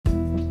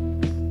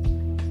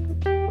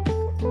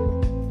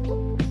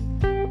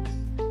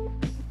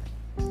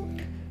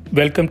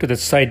Welcome to the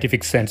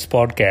Scientific Sense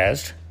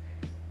podcast,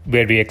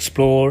 where we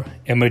explore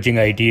emerging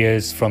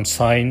ideas from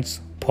science,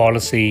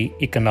 policy,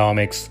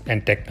 economics,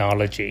 and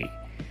technology.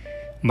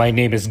 My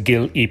name is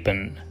Gil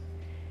Eapen.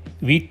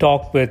 We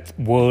talk with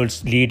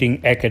world's leading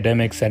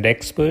academics and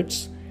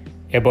experts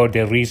about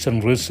their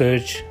recent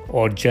research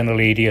or general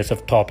areas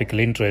of topical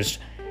interest.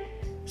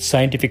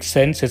 Scientific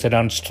Sense is an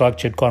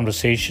unstructured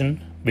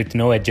conversation with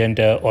no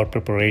agenda or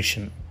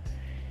preparation.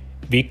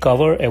 We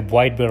cover a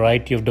wide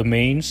variety of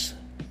domains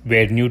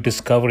where new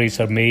discoveries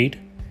are made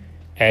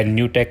and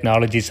new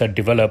technologies are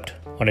developed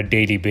on a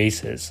daily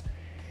basis.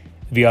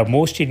 We are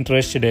most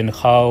interested in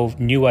how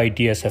new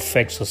ideas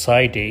affect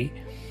society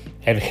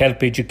and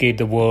help educate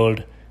the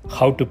world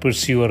how to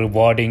pursue a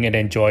rewarding and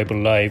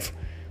enjoyable life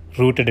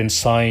rooted in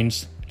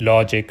science,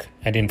 logic,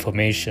 and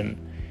information.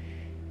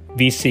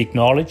 We seek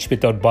knowledge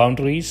without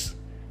boundaries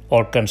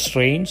or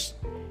constraints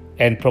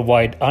and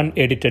provide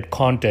unedited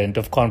content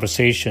of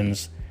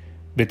conversations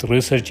with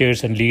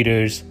researchers and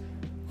leaders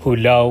who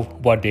love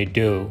what they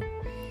do.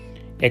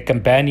 A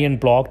companion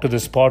blog to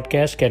this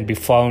podcast can be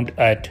found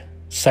at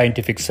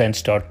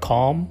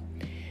scientificsense.com,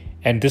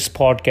 and this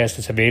podcast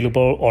is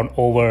available on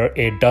over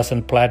a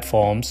dozen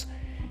platforms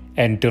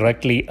and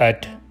directly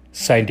at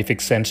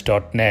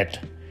scientificsense.net.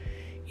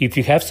 If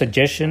you have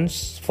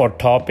suggestions for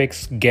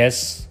topics,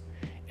 guests,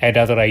 and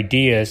other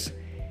ideas,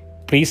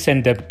 please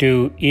send them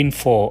to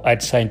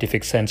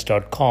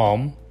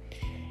info@scientificsense.com,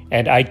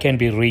 and I can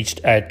be reached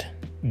at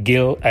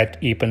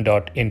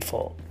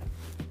gil@eapen.info.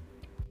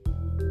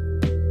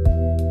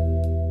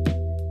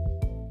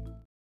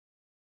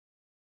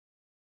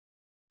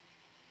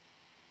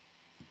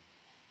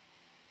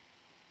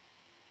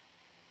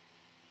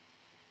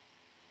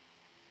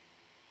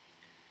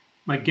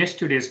 My guest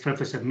today is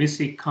Professor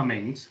Missy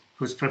Cummings,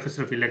 who's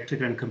Professor of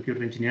Electrical and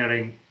Computer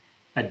Engineering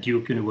at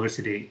Duke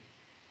University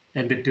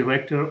and the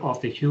Director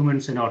of the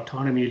Humans and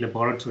Autonomy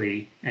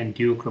Laboratory and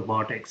Duke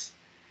Robotics.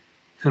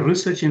 Her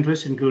research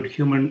interests include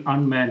human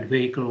unmanned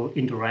vehicle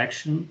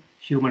interaction,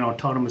 human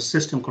autonomous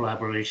system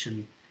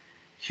collaboration,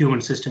 human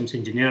systems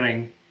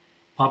engineering,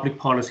 public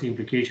policy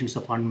implications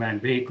of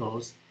unmanned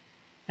vehicles,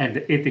 and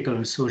the ethical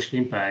and social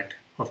impact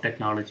of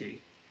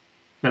technology.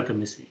 Welcome,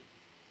 Missy.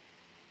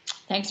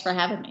 Thanks for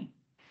having me.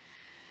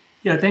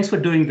 Yeah, thanks for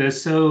doing this.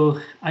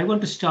 So I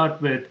want to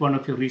start with one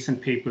of your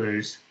recent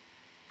papers,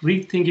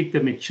 Rethinking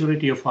the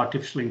Maturity of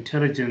Artificial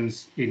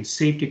Intelligence in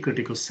Safety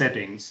Critical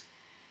Settings,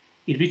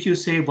 in which you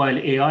say while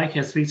AI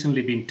has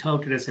recently been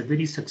touted as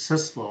very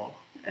successful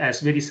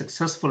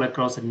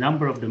across a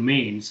number of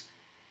domains,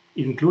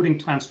 including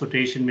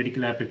transportation,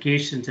 medical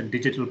applications, and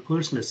digital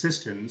personal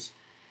assistants,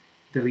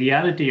 the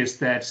reality is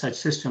that such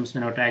systems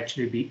may not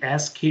actually be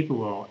as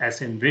capable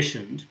as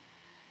envisioned,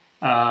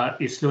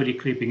 is slowly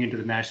creeping into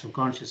the national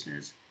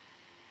consciousness.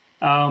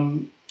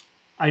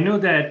 I know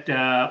that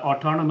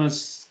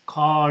autonomous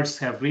cars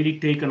have really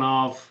taken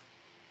off.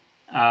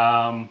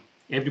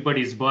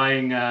 Everybody's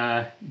buying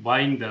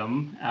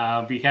them.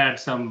 We had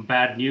some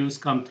bad news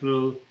come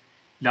through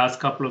last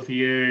couple of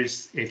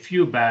years, a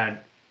few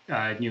bad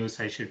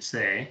news, I should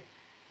say.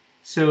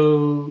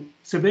 So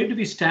where do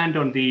we stand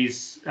on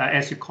these,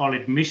 as you call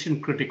it, mission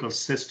critical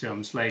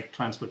systems like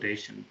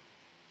transportation?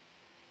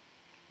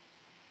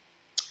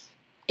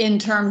 In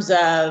terms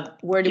of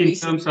where do we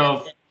stand? In terms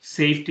of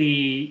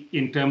safety,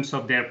 in terms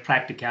of their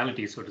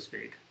practicality, so to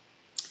speak.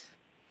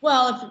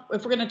 Well,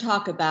 if we're going to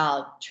talk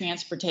about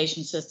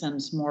transportation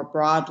systems more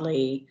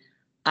broadly,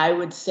 I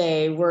would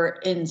say we're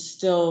in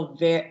still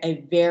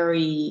a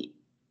very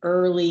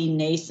early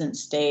nascent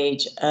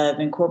stage of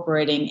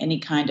incorporating any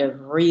kind of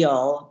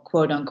real,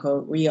 quote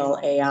unquote, real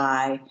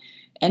AI.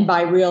 And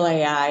by real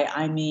AI,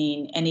 I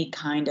mean any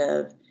kind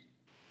of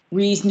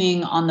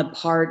reasoning on the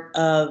part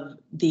of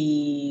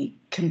the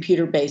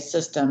computer-based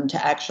system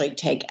to actually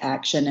take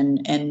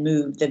action and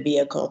move the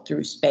vehicle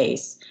through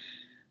space.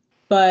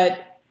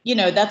 But,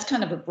 that's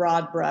kind of a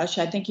broad brush.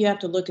 I think you have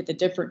to look at the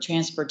different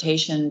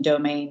transportation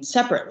domains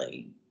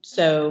separately.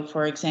 So,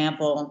 for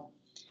example,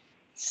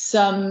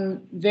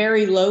 some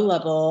very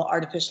low-level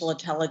artificial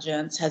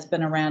intelligence has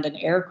been around in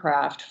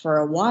aircraft for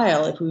a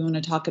while if we want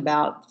to talk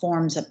about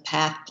forms of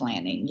path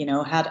planning,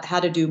 how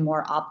to do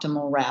more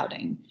optimal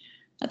routing.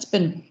 That's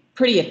been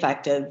pretty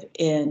effective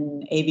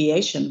in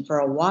aviation for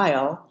a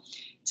while.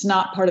 It's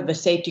not part of a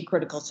safety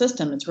critical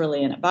system. It's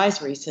really an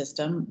advisory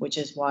system, which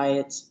is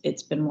why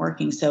it's been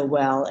working so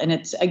well. And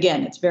it's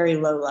very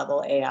low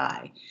level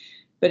AI.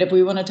 But if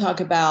we want to talk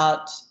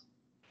about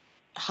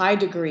high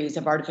degrees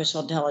of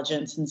artificial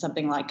intelligence and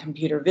something like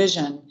computer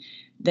vision,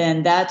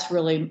 then that's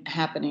really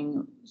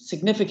happening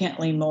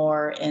significantly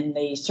more in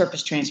the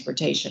surface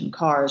transportation,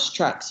 cars,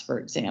 trucks, for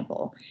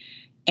example.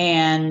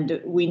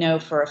 And we know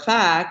for a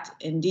fact,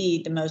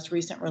 indeed, the most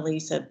recent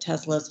release of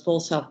Tesla's full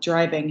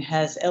self-driving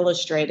has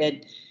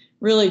illustrated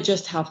really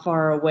just how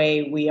far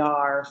away we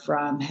are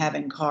from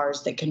having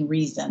cars that can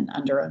reason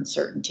under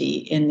uncertainty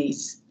in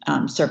these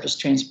surface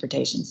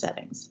transportation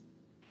settings.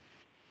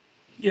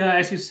 Yeah,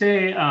 as you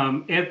say,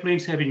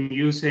 airplanes have been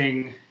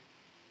using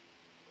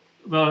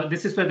Well,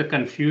 this is where the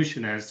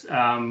confusion is. There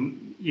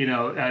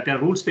are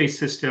rules-based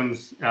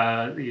systems,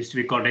 used to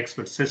be called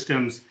expert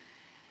systems.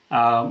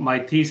 My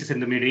thesis in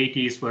the mid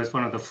 80s was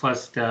one of the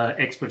first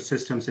expert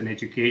systems in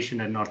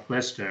education at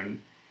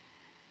Northwestern,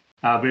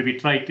 where we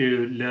tried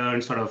to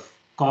learn sort of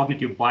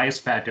cognitive bias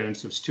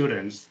patterns of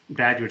students,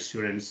 graduate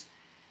students,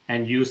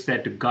 and use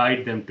that to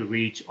guide them to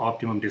reach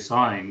optimum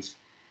designs.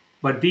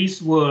 But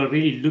these were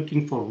really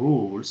looking for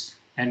rules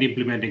and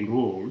implementing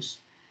rules.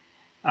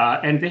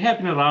 And they have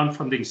been around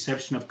from the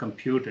inception of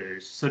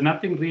computers. So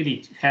nothing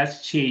really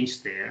has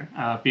changed there.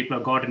 People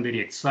have gotten very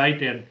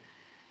excited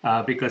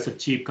because of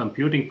cheap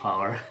computing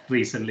power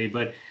recently,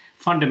 but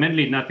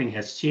fundamentally nothing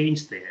has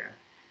changed there.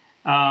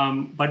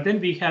 But then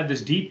we have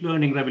this deep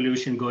learning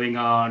revolution going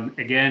on.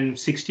 Again,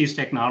 60s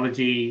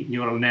technology,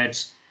 neural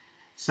nets,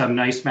 some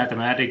nice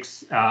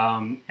mathematics,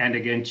 and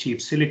again,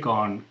 cheap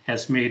silicon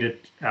has made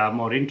it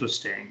more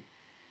interesting.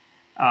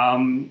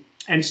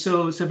 And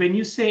so when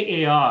you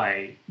say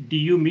AI, do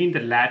you mean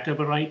the latter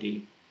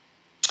variety?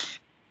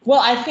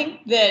 Well, I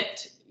think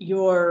that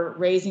you're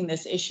raising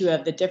this issue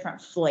of the different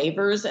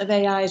flavors of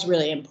AI is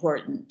really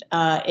important.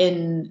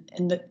 In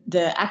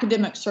the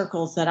academic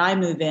circles that I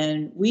move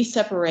in, we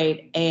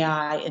separate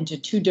AI into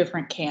two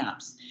different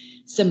camps,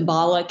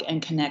 symbolic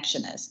and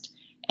connectionist.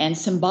 And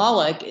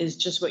symbolic is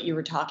just what you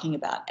were talking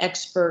about,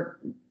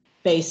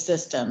 expert-based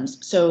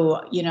systems.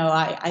 So,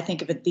 I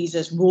think of these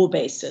as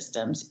rule-based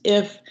systems.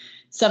 If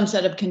some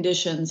set of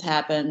conditions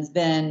happens,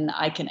 then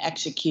I can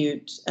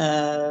execute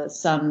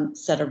some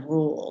set of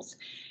rules.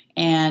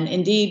 And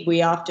indeed,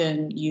 we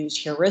often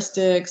use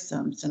heuristics,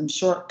 some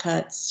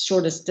shortcuts,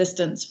 shortest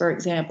distance, for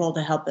example,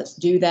 to help us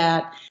do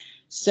that.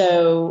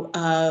 So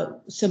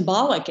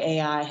symbolic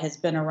AI has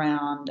been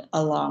around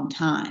a long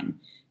time.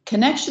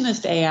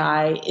 Connectionist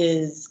AI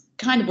is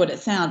kind of what it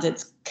sounds.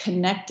 It's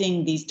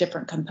connecting these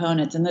different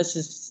components. And this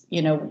is,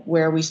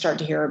 where we start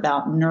to hear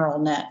about neural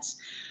nets.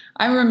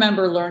 I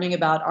remember learning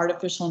about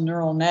artificial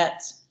neural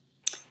nets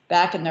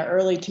back in the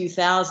early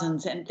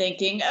 2000s and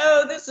thinking,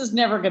 oh, this is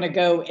never going to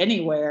go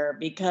anywhere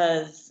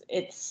because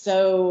it's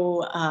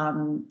so,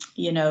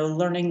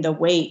 learning the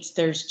weights.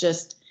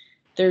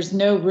 There's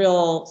no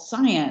real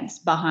science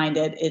behind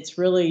it. It's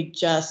really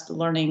just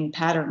learning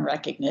pattern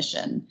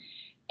recognition.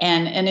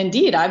 And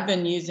indeed, I've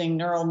been using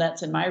neural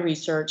nets in my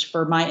research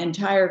for my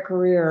entire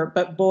career,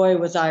 but boy,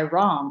 was I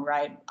wrong,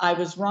 right? I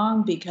was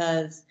wrong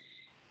because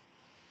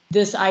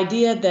this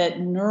idea that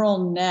neural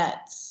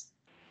nets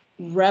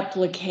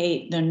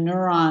replicate the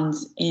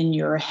neurons in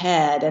your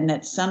head and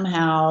that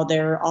somehow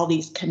there are all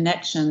these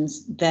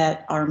connections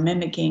that are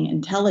mimicking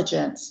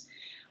intelligence,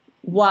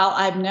 while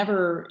I've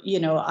never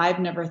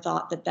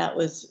thought that that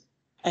was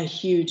a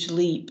huge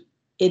leap,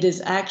 it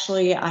is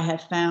actually, I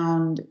have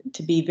found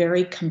to be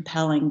very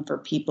compelling for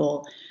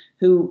people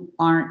who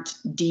aren't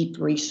deep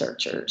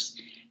researchers.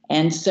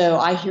 And so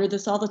I hear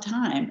this all the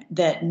time,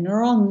 that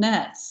neural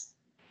nets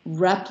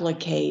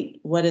replicate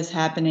what is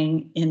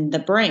happening in the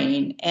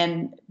brain.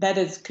 And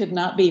could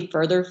not be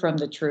further from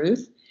the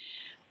truth.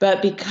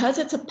 But because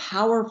it's a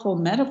powerful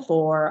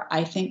metaphor,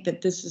 I think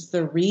that this is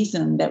the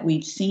reason that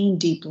we've seen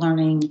deep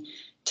learning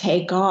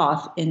take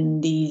off in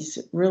these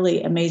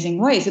really amazing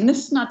ways. And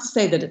this is not to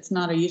say that it's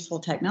not a useful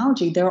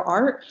technology. There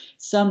are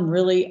some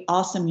really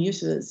awesome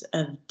uses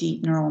of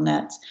deep neural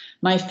nets.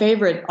 My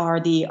favorite are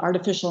the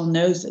artificial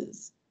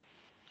noses,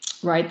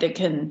 right?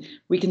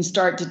 We can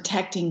start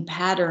detecting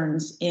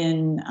patterns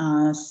in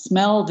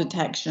smell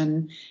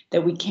detection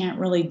that we can't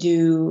really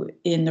do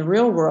in the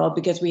real world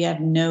because we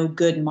have no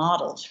good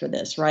models for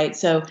this, right?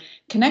 So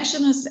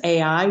connectionist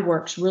AI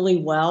works really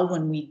well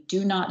when we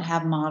do not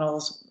have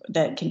models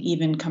that can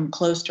even come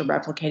close to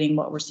replicating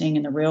what we're seeing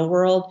in the real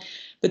world.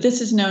 But this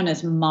is known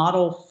as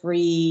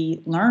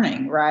model-free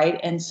learning, right?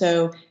 And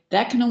so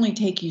that can only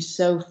take you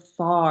so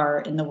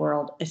far in the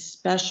world,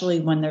 especially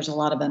when there's a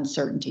lot of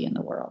uncertainty in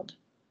the world.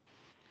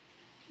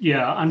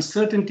 Yeah,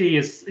 uncertainty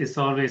is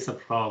always a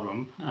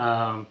problem.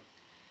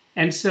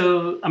 And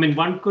so, I mean,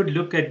 one could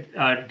look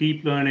at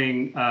deep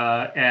learning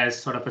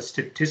as sort of a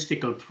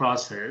statistical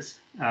process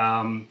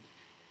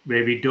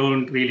where we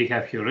don't really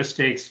have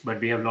heuristics, but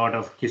we have a lot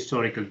of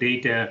historical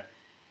data.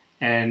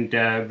 And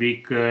we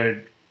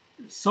could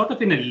sort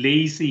of in a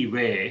lazy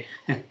way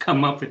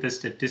come up with a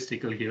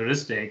statistical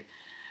heuristic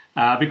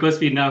because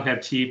we now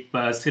have cheap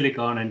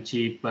silicon and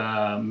cheap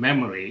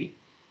memory.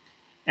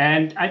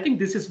 And I think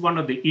this is one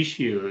of the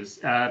issues.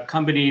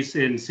 Companies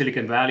in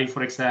Silicon Valley,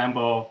 for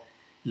example,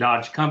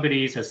 large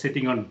companies are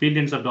sitting on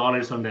billions of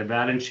dollars on their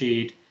balance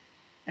sheet,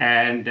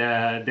 and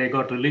they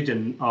got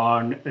religion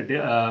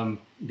on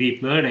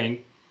deep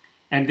learning,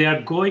 and they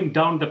are going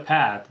down the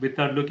path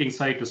without looking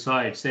side to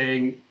side,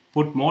 saying,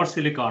 put more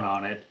silicon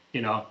on it,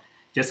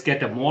 just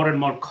get a more and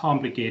more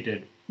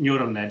complicated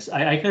neural nets.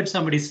 I heard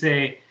somebody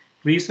say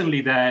recently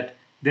that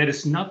there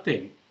is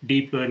nothing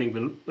deep learning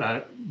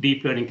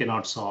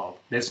cannot solve.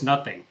 There's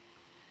nothing,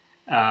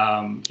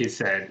 he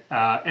said.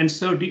 And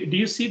so do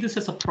you see this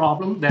as a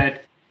problem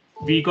that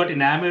we got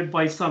enamored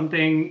by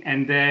something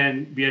and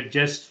then we are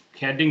just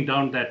heading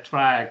down that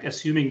track,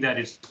 assuming that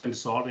it's going to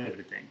solve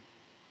everything?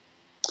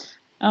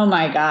 Oh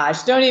my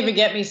gosh, don't even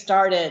get me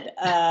started.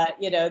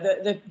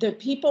 The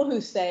people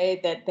who say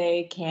that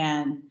they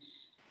can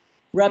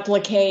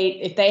replicate,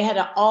 if they had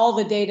all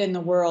the data in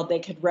the world, they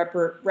could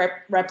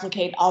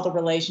replicate all the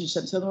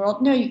relationships in the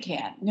world. No, you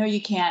can't. No,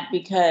 you can't,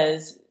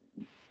 because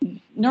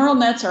neural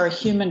nets are a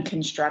human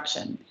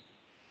construction.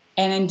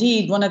 And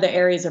indeed, one of the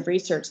areas of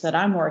research that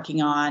I'm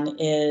working on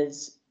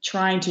is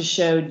trying to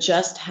show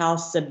just how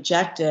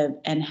subjective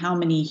and how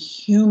many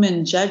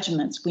human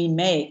judgments we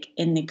make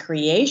in the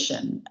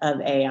creation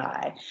of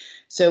AI.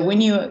 So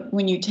when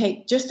you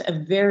take just a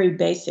very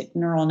basic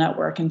neural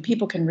network, and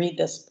people can read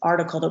this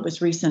article that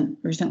was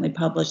recently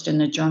published in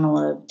the Journal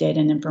of Data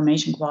and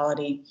Information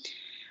Quality,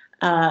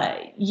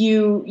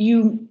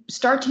 you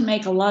start to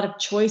make a lot of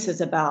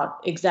choices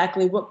about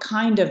exactly what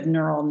kind of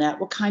neural net,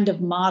 what kind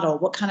of model,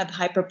 what kind of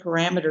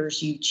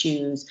hyperparameters you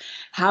choose,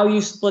 how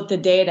you split the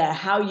data,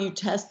 how you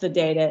test the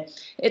data.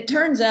 It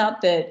turns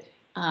out that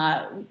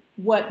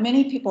what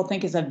many people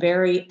think is a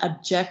very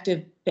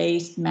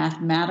objective-based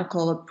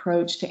mathematical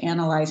approach to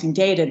analyzing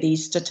data,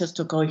 these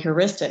statistical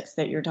heuristics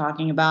that you're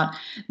talking about,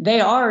 they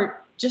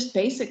are just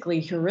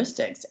basically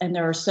heuristics. And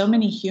there are so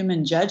many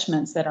human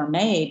judgments that are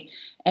made,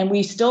 and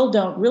we still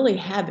don't really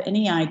have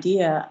any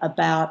idea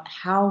about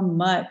how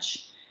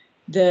much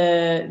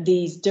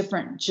these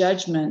different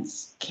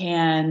judgments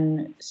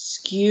can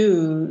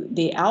skew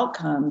the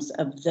outcomes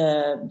of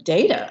the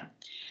data.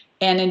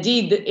 And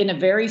indeed, in a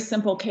very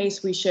simple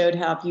case, we showed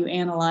how if you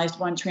analyzed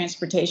one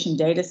transportation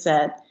data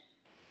set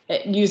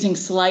using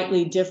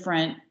slightly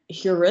different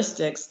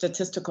heuristics,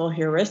 statistical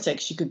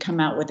heuristics, you could come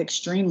out with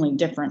extremely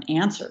different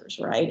answers,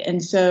 right?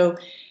 And so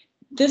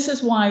this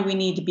is why we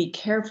need to be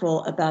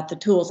careful about the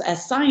tools.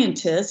 As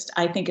scientists,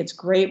 I think it's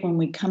great when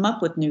we come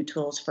up with new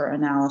tools for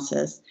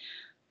analysis.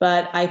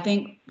 But I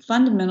think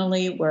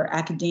fundamentally where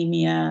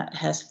academia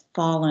has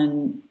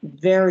fallen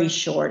very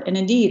short, and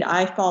indeed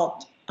I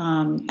fault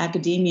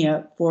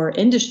academia for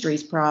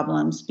industry's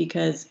problems,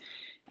 because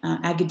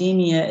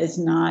academia is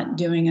not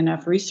doing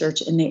enough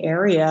research in the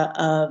area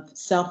of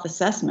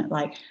self-assessment.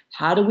 Like,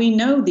 how do we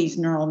know these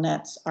neural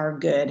nets are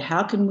good?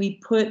 How can we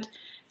put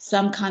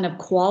some kind of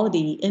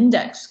quality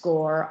index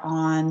score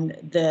on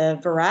the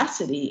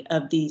veracity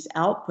of these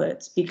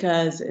outputs?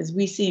 Because as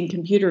we see in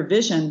computer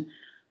vision,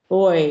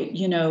 boy,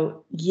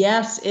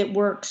 yes, it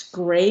works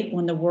great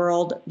when the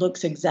world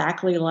looks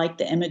exactly like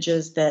the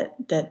images that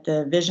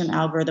the vision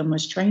algorithm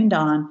was trained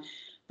on.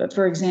 But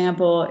for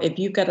example, if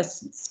you've got a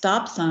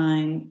stop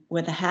sign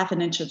with a half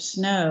an inch of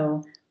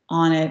snow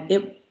on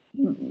it,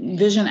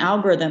 vision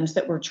algorithms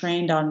that were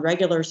trained on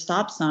regular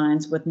stop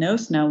signs with no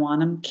snow on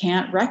them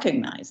can't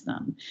recognize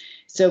them.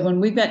 So when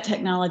we've got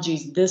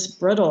technologies this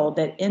brittle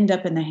that end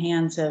up in the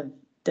hands of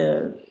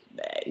the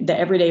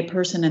everyday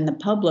person and the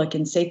public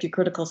in safety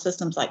critical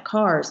systems like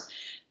cars,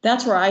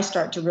 that's where I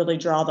start to really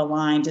draw the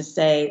line to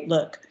say,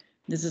 look,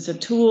 this is a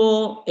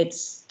tool. It's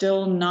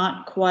still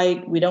not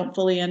quite, we don't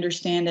fully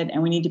understand it,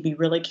 and we need to be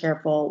really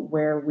careful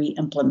where we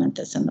implement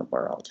this in the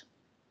world.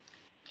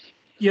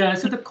 Yeah,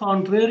 so the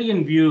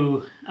contrarian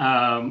view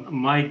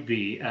might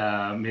be,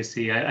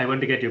 Missy, I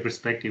want to get your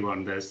perspective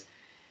on this,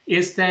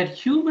 is that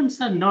humans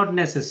are not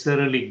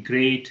necessarily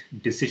great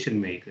decision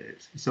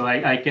makers. So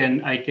I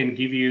can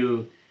give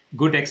you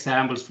good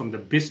examples from the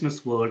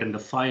business world and the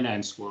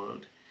finance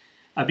world.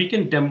 We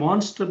can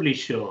demonstrably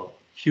show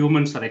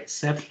humans are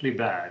exceptionally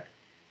bad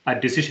at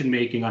decision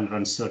making under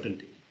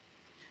uncertainty.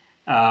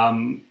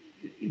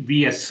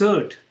 We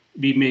assert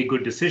we make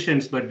good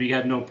decisions, but we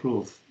have no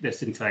proof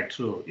that's in fact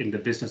true in the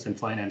business and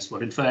finance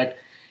world. In fact,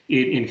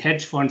 in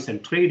hedge funds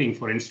and trading,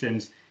 for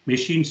instance,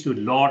 machines do a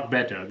lot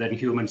better than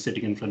humans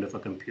sitting in front of a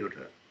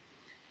computer.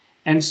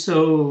 And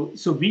so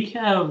we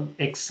have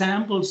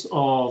examples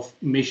of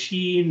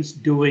machines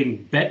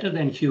doing better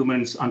than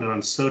humans under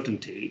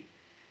uncertainty,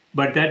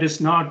 but that is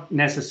not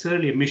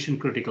necessarily a mission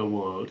critical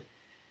world.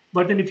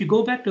 But then if you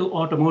go back to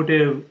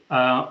automotive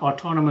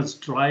autonomous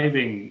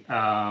driving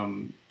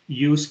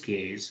use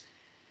case,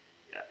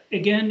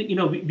 again,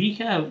 we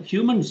have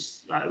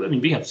humans. I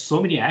mean, we have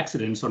so many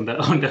accidents on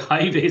the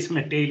highways on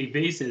a daily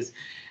basis,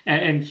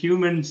 and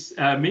humans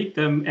make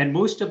them. And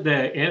most of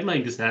the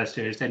airline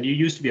disasters. And you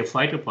used to be a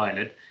fighter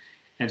pilot,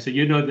 and so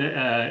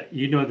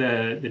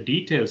the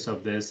details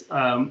of this.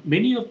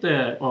 Many of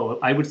or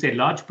I would say,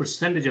 large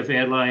percentage of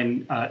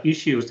airline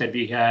issues that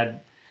we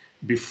had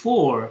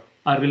before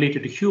are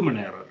related to human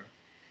error.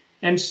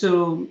 And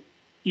so,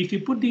 if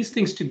you put these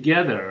things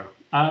together,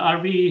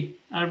 are we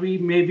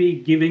maybe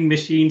giving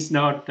machines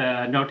not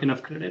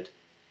enough credit?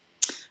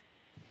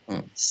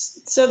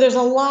 So there's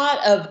a lot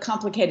of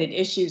complicated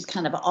issues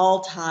kind of all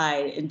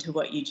tied into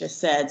what you just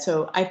said.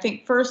 So I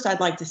think first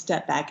I'd like to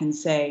step back and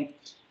say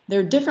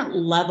there are different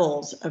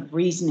levels of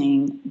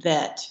reasoning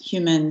that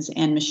humans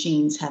and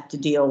machines have to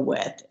deal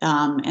with.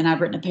 And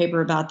I've written a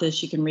paper about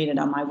this. You can read it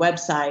on my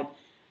website,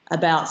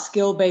 about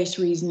skill-based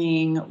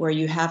reasoning, where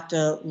you have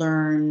to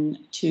learn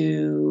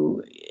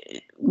to,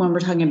 when we're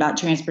talking about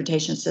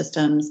transportation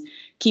systems,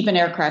 keep an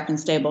aircraft in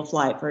stable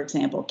flight, for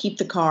example, keep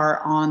the car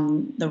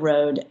on the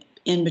road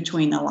in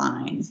between the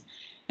lines.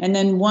 And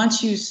then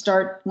once you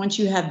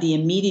have the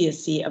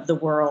immediacy of the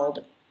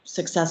world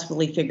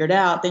successfully figured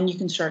out, then you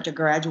can start to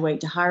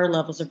graduate to higher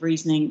levels of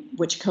reasoning,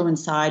 which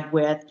coincide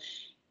with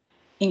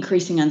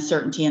increasing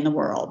uncertainty in the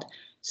world.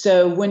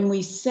 So when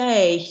we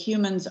say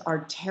humans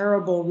are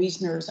terrible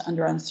reasoners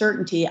under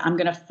uncertainty, I'm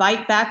going to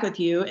fight back with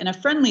you in a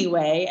friendly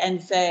way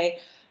and say,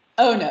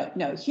 oh,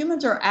 no,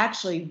 humans are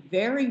actually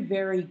very,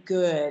 very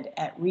good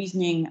at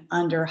reasoning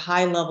under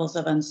high levels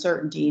of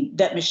uncertainty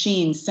that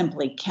machines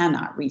simply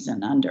cannot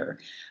reason under.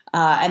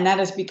 And that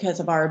is because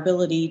of our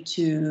ability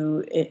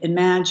to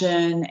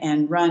imagine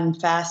and run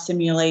fast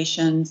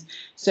simulations.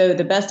 So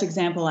the best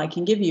example I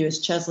can give you is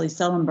Chesley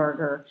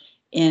Sullenberger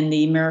in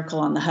the Miracle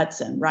on the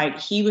Hudson, right?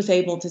 He was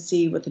able to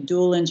see with a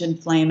dual engine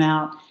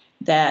flameout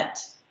that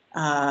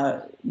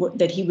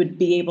he would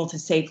be able to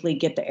safely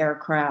get the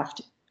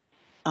aircraft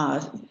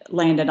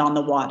landed on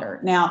the water.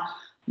 Now,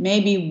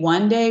 maybe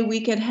one day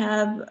we could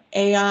have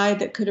AI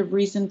that could have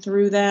reasoned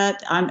through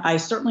that. I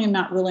certainly am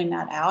not ruling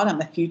that out.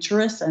 I'm a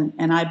futurist,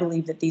 and I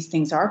believe that these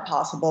things are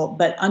possible.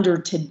 But under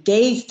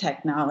today's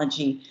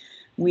technology,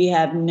 we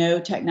have no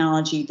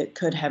technology that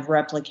could have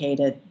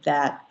replicated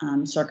that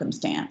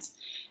circumstance.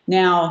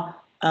 Now,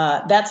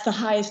 that's the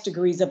highest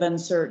degrees of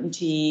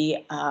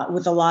uncertainty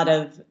with a lot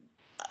of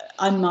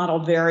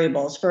unmodeled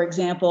variables. For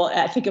example,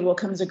 I think it will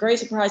come as a great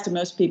surprise to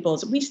most people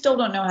is we still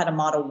don't know how to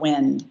model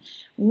wind,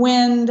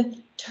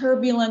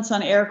 turbulence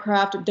on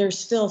aircraft. There's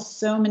still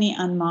so many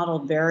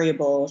unmodeled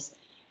variables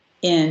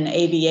in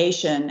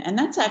aviation, and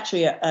that's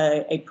actually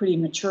a pretty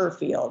mature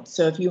field.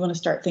 So if you want to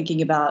start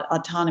thinking about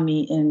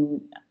autonomy in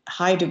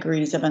high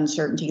degrees of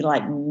uncertainty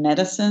like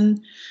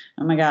medicine,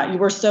 oh my God, you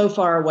were so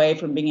far away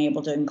from being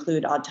able to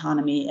include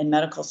autonomy in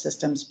medical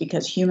systems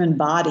because human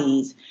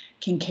bodies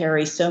can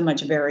carry so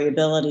much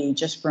variability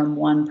just from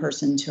one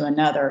person to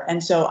another.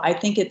 And so I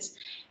think it's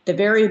the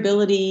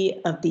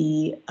variability of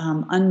the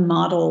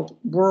unmodeled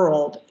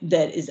world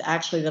that is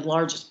actually the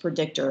largest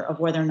predictor of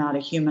whether or not a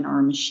human or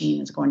a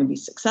machine is going to be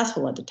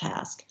successful at the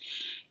task.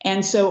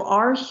 And so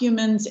are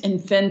humans in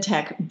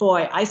fintech?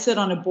 Boy, I sit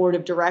on a board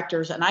of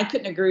directors and I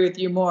couldn't agree with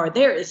you more.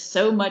 There is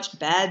so much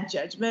bad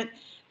judgment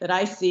that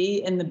I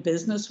see in the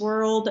business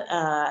world.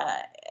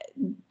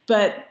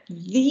 But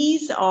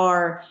these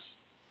are,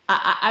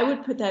 I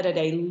would put that at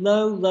a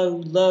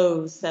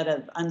low set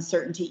of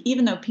uncertainty,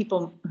 even though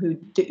people who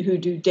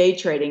do day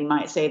trading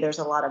might say there's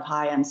a lot of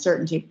high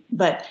uncertainty.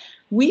 But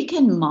we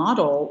can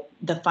model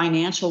the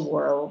financial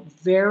world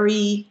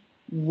very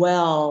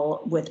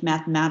well with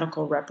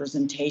mathematical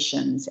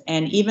representations.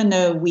 And even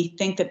though we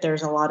think that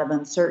there's a lot of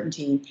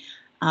uncertainty,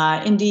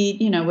 indeed,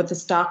 with the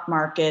stock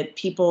market,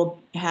 people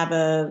have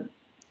a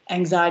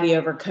anxiety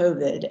over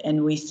COVID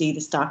and we see the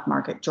stock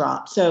market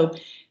drop. So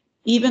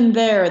even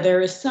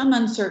there is some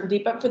uncertainty,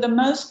 but for the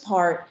most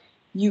part,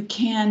 you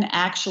can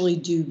actually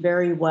do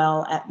very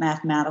well at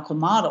mathematical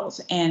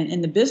models. And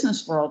in the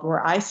business world,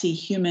 where I see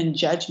human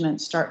judgment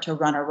start to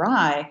run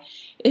awry,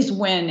 is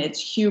when it's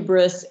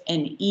hubris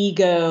and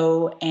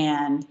ego.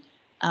 And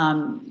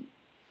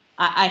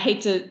I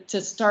hate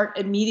to start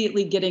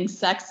immediately getting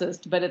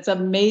sexist, but it's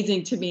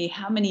amazing to me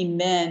how many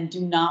men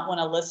do not want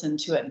to listen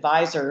to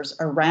advisors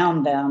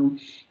around them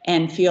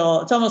and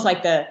feel it's almost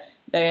like the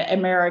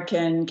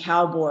American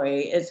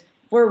cowboy is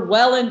we're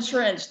well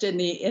entrenched in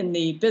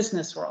the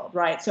business world,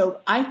 right? So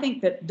I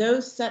think that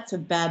those sets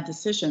of bad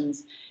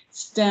decisions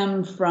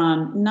stem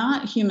from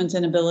not humans'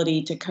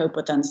 inability to cope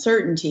with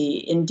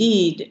uncertainty.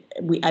 Indeed,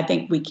 I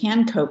think we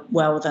can cope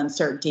well with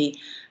uncertainty,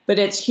 but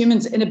it's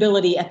humans'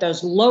 inability at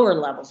those lower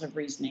levels of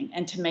reasoning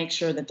and to make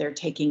sure that they're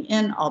taking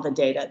in all the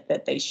data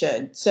that they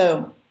should.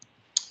 So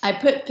I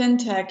put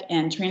fintech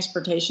and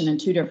transportation in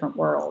two different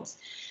worlds.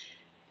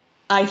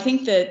 I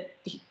think that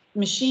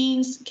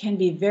machines can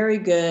be very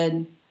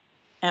good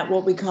at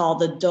what we call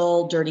the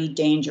dull, dirty,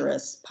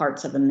 dangerous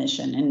parts of a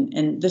mission.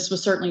 And this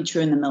was certainly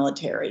true in the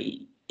military.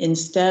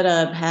 Instead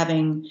of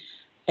having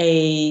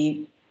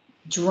a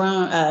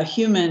drone,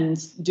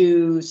 humans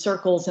do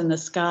circles in the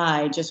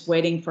sky just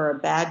waiting for a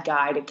bad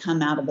guy to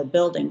come out of a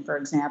building, for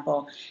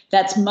example,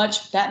 that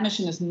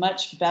mission is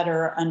much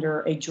better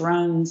under a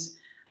drone's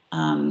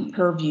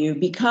purview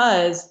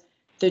because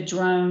the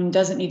drone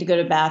doesn't need to go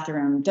to the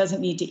bathroom,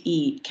 doesn't need to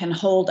eat, can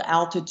hold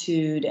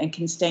altitude, and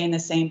can stay in the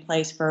same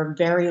place for a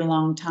very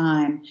long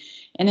time.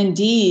 And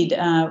indeed,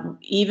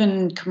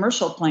 even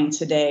commercial planes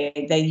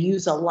today, they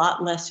use a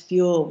lot less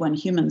fuel when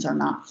humans are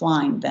not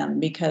flying them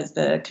because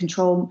the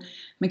control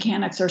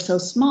mechanics are so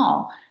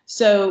small.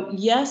 So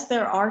yes,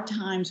 there are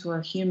times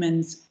where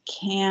humans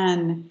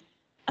can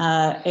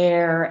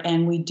err,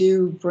 and we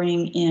do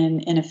bring in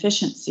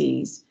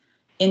inefficiencies.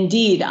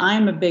 Indeed,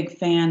 I'm a big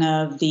fan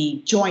of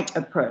the joint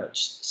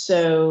approach.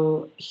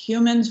 So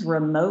humans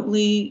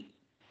remotely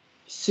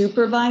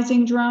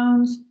supervising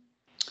drones,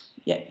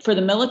 for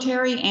the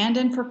military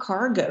and for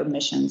cargo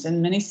missions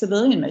and many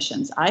civilian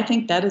missions, I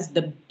think that is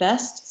the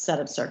best set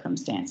of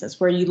circumstances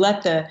where you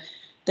let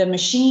the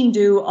machine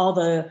do all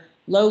the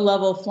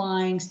low-level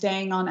flying,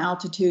 staying on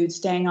altitude,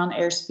 staying on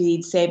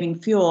airspeed, saving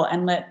fuel,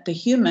 and let the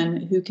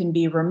human who can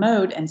be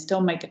remote and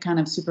still make the kind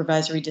of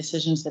supervisory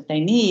decisions that they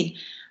need,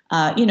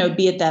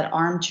 be at that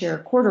armchair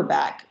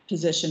quarterback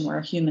position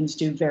where humans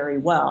do very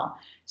well.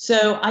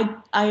 So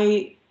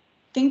I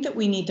think that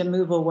we need to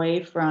move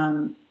away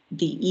from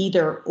the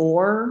either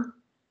or.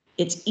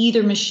 It's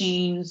either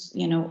machines,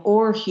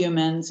 or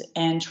humans,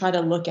 and try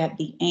to look at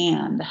the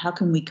and. How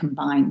can we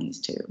combine these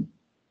two?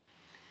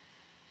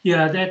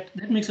 Yeah,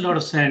 that makes a lot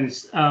of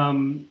sense.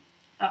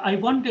 I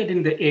wondered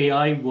in the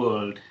AI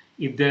world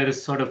if there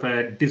is sort of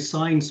a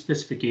design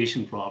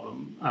specification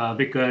problem,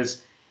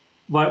 because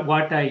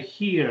what I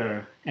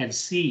hear and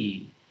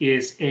see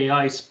is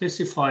AI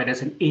specified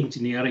as an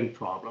engineering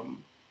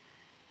problem.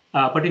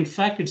 But in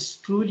fact, it's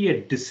truly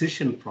a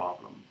decision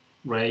problem,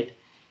 right?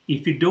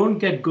 If you don't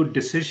get good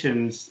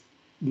decisions,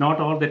 not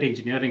all that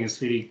engineering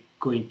is really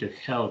going to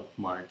help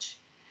much.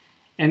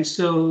 And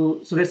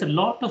so there's a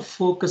lot of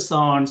focus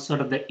on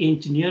sort of the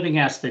engineering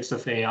aspects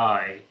of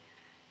AI,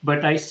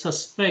 but I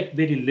suspect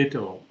very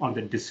little on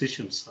the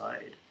decision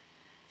side.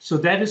 So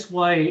that is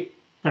why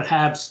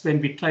perhaps when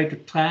we try to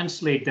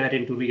translate that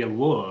into real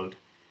world,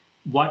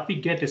 what we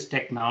get is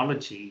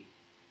technology,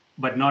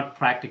 but not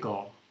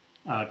practical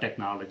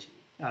technology.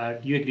 Do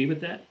you agree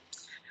with that?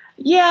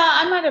 Yeah,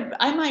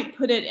 I might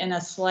put it in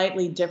a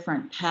slightly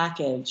different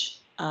package.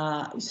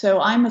 So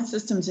I'm a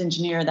systems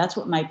engineer. That's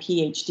what my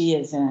PhD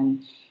is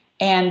in.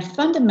 And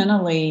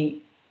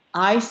fundamentally,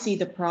 I see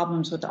the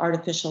problems with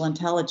artificial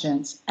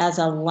intelligence as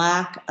a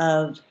lack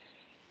of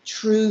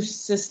true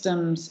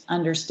systems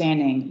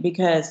understanding,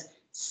 because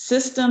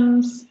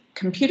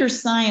computer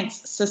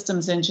science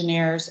systems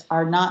engineers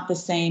are not the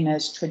same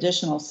as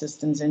traditional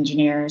systems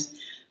engineers.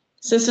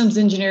 Systems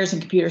engineers in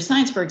computer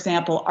science, for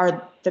example,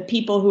 are the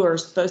people who are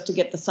supposed to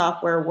get the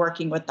software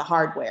working with the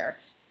hardware.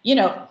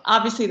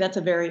 Obviously that's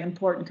a very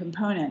important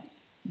component,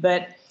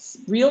 but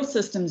real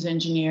systems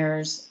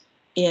engineers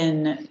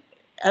in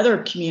other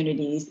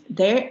communities,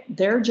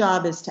 their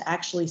job is to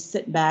actually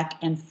sit back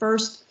and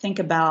first think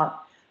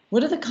about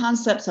what are the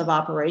concepts of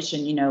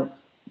operation.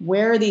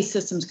 Where are these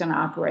systems going to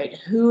operate?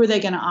 Who are they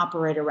going to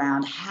operate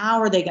around? How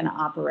are they going to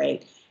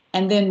operate?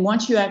 And then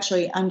once you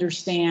actually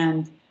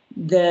understand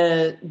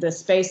the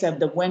space of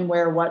the when,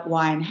 where, what,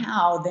 why, and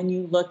how, then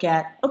you look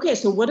at, okay,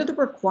 so what are the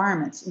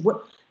requirements?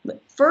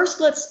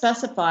 First, let's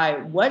specify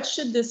what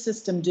should this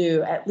system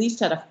do, at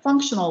least at a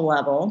functional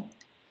level,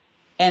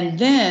 and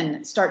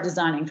then start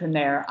designing from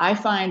there. I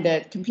find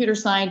that computer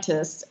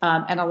scientists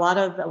and a lot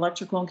of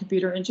electrical and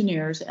computer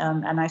engineers,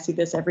 and I see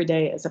this every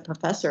day as a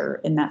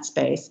professor in that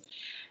space,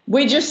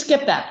 we just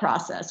skip that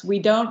process.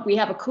 We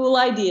have a cool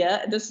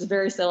idea. This is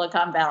very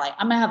Silicon Valley.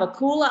 I'm going to have a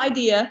cool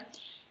idea,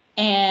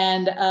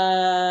 and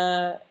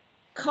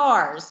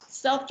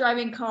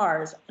self-driving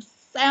cars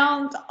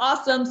sounds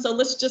awesome, so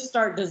let's just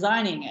start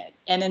designing it.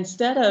 And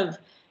instead of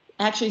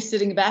actually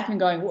sitting back and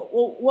going,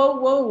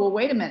 whoa,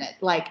 wait a minute,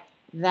 like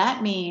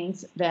that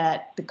means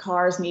that the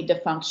cars need to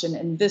function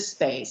in this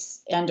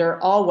space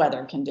under all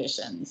weather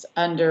conditions,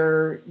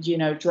 under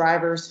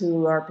drivers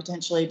who are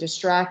potentially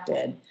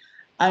distracted,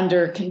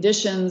 under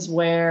conditions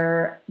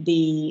where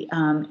the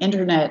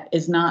internet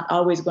is not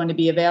always going to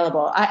be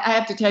available. I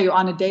have to tell you,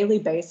 on a daily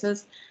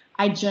basis,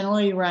 I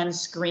generally run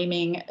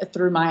screaming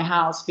through my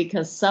house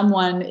because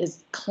someone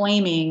is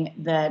claiming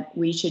that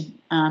we should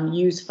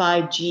use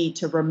 5G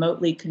to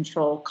remotely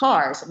control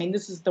cars. I mean,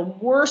 this is the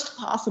worst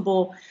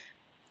possible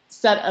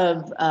set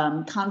of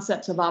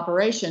concepts of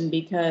operation,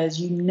 because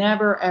you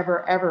never,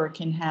 ever, ever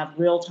can have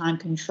real-time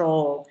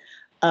control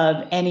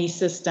of any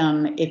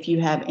system if you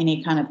have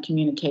any kind of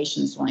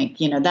communications link.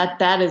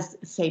 That is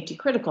safety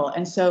critical.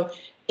 And so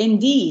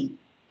indeed,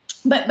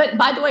 but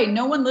by the way,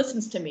 no one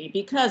listens to me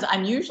because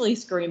I'm usually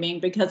screaming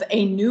because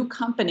a new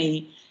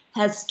company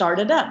has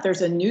started up.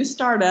 There's a new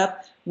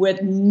startup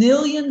with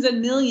millions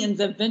and millions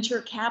of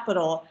venture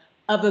capital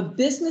of a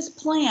business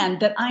plan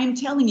that I'm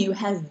telling you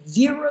has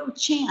zero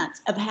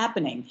chance of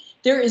happening.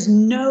 There is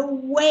no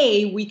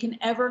way we can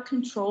ever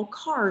control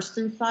cars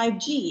through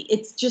 5G.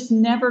 It's just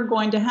never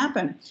going to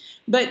happen.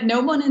 But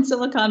no one in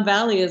Silicon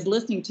Valley is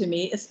listening to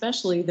me,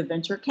 especially the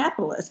venture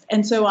capitalists.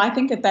 And so I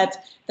think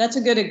that's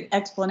a good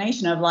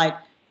explanation of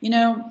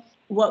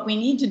what we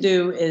need to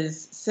do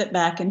is sit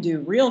back and do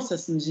real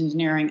systems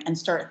engineering and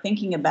start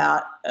thinking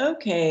about,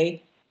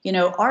 okay,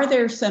 are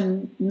there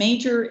some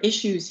major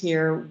issues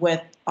here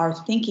with our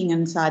thinking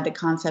inside the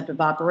concept of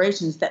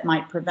operations that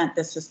might prevent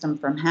this system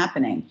from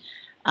happening?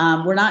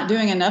 We're not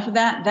doing enough of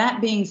that. That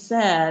being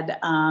said,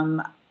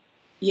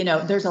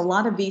 there's a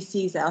lot of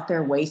VCs out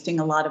there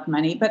wasting a lot of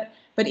money, but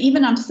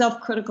even I'm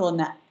self-critical in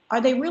that. Are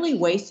they really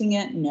wasting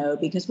it? No,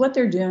 because what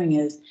they're doing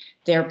is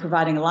they're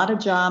providing a lot of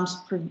jobs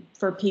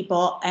for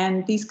people,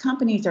 and these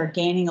companies are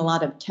gaining a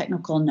lot of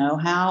technical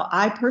know-how.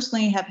 I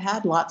personally have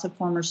had lots of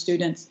former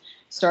students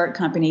start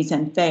companies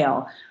and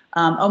fail.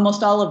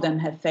 Almost all of them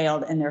have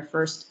failed in their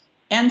first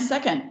and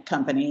second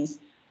companies,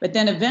 but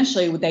then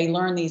eventually they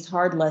learn these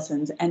hard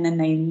lessons and then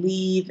they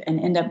leave and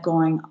end up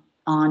going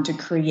on to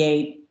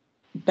create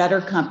better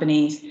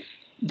companies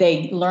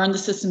they learn the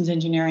systems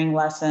engineering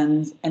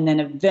lessons, and then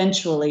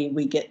eventually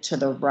we get to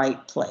the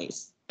right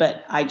place.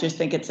 But I just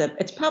think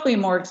it's probably a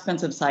more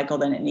expensive cycle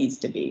than it needs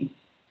to be.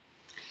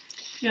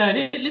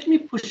 Yeah, let me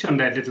push on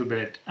that a little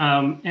bit.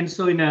 And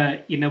so in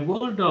a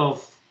world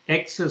of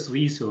excess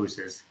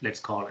resources, let's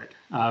call it,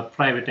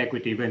 private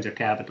equity, venture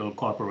capital,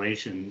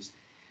 corporations,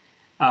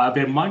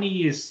 where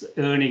money is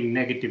earning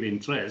negative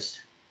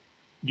interest,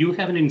 you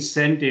have an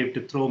incentive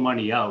to throw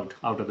money out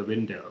of the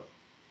window.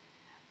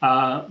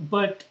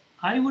 But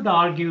I would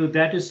argue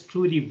that is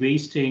truly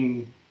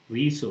wasting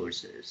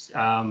resources.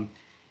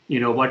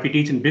 What we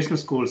teach in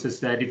business schools is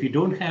that if you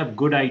don't have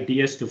good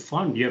ideas to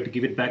fund, you have to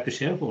give it back to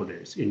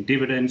shareholders in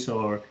dividends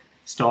or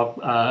stock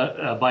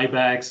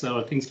buybacks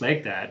or things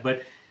like that.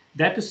 But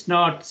that is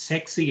not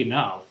sexy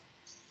enough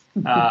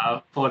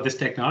for these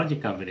technology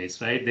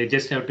companies, right? They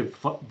just have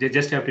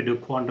to do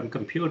quantum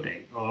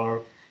computing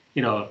or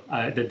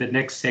the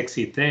next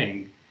sexy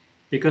thing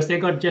because they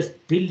got just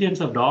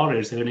billions of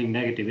dollars earning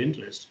negative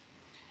interest.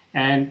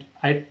 And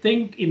I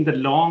think in the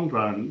long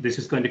run, this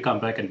is going to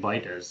come back and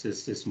bite us.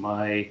 This is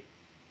my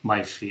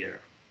fear.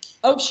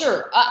 Oh,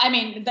 sure. I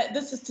mean,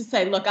 this is to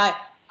say, look, I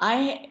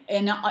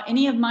in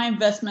any of my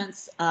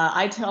investments,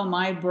 I tell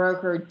my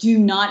broker, do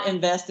not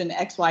invest in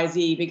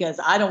XYZ because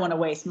I don't want to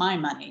waste my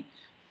money.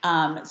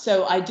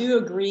 So I do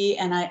agree,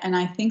 and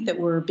I think that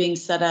we're being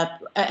set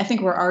up. I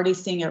think we're already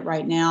seeing it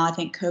right now. I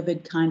think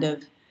COVID kind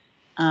of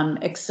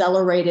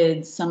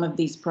accelerated some of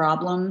these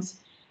problems.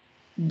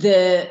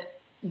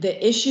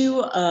 The issue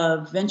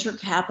of venture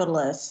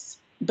capitalists,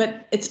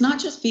 but it's not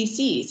just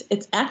VCs,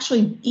 it's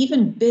actually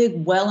even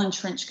big,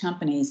 well-entrenched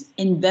companies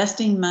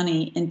investing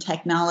money in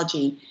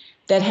technology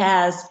that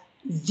has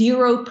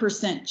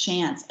 0%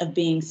 chance of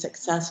being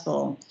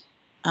successful.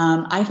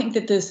 I think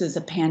that this is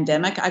a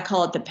pandemic. I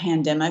call it the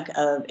pandemic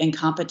of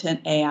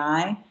incompetent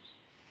AI.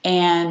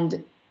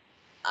 And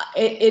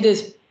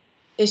it's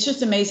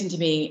just amazing to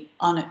me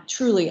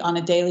truly on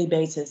a daily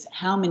basis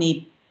how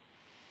many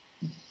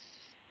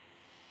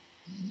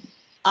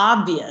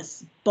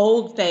obvious,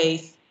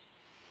 bold-faced,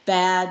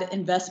 bad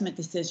investment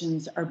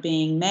decisions are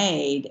being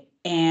made,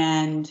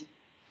 and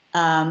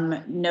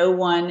no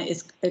one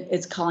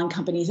is calling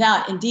companies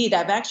out. Indeed,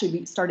 I've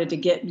actually started to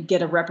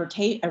get a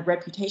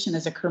reputation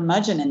as a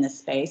curmudgeon in this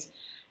space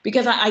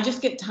because I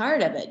just get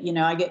tired of it.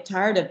 I get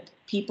tired of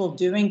people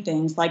doing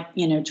things like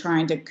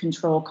trying to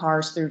control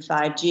cars through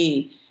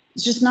 5G.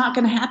 It's just not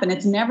going to happen.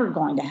 It's never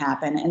going to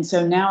happen. And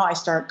so now I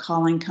start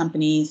calling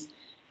companies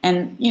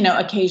and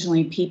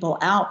occasionally people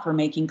out for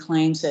making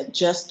claims that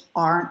just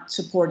aren't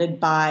supported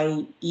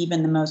by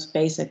even the most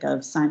basic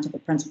of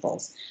scientific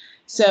principles.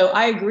 So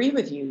I agree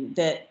with you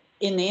that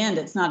in the end,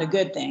 it's not a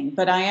good thing.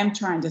 But I am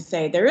trying to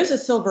say there is a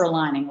silver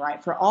lining,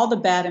 right? For all the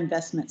bad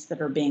investments that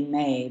are being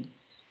made,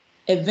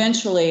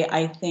 eventually,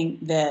 I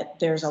think that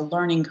there's a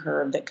learning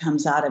curve that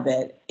comes out of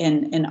it.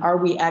 And are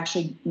we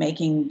actually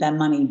making that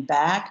money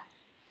back?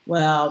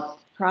 Well,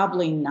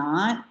 probably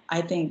not.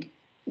 I think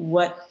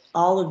what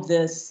all of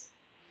this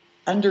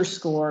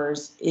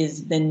underscores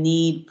is the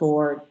need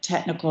for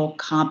technical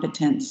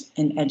competence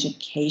in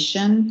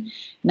education,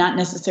 not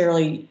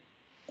necessarily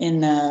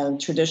in the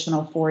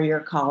traditional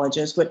four-year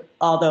colleges, but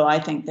although I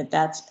think that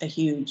that's a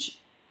huge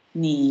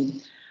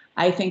need.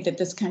 I think that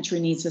this country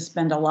needs to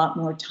spend a lot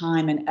more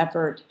time and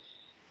effort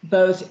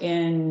both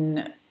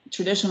in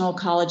traditional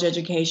college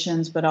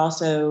educations, but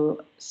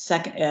also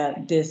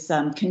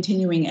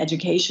continuing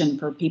education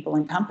for people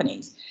in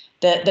companies.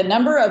 The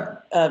number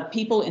of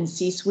people in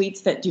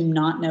C-suites that do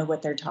not know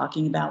what they're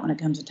talking about when it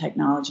comes to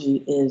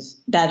technology is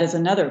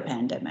another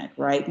pandemic,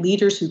 right?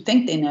 Leaders who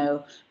think they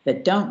know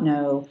that don't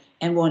know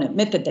and won't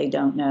admit that they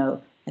don't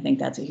know. I think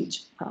that's a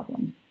huge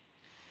problem.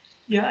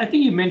 Yeah, I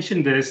think you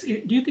mentioned this.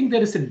 Do you think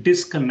there is a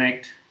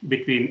disconnect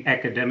between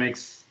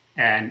academics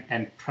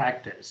and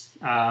practice?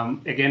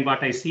 Again,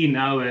 what I see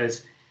now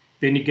is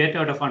when you get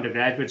out of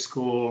undergraduate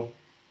school,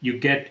 you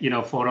get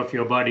four of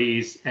your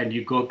buddies and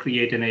you go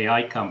create an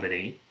AI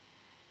company.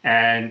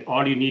 And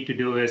all you need to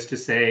do is to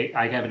say,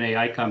 I have an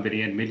AI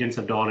company and millions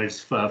of dollars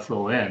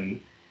flow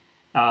in.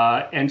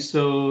 And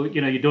so,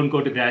 you don't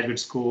go to graduate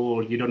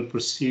school, you don't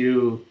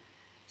pursue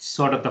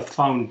sort of the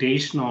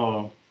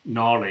foundational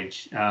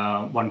knowledge,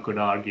 one could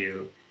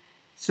argue.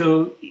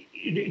 So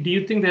do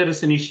you think there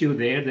is an issue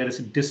there? There is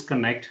a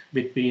disconnect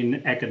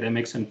between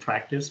academics and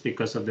practice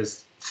because of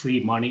this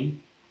free money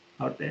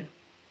out there?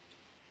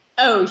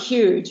 Oh,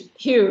 huge,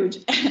 huge.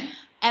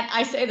 And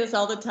I say this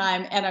all the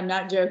time, and I'm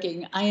not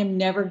joking. I am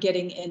never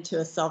getting into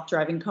a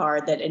self-driving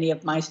car that any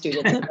of my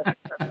students have ever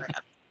programmed.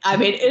 I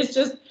mean, it's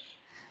just,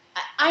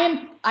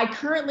 I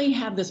currently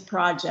have this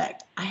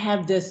project. I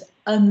have this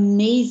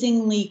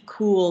amazingly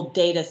cool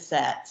data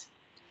set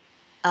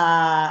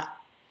that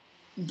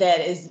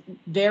is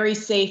very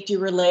safety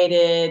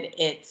related.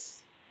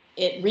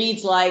 It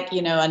reads like, a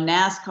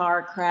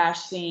NASCAR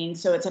crash scene.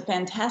 So it's a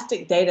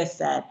fantastic data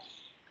set.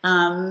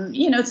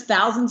 It's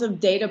thousands of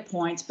data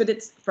points, but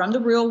it's from the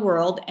real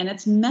world and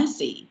it's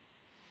messy.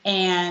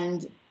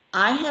 And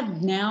I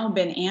have now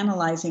been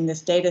analyzing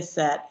this data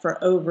set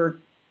for over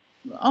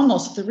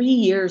almost 3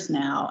 years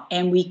now,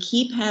 and we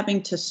keep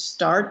having to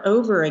start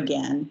over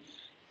again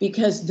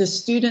because the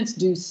students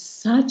do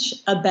such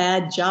a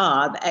bad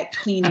job at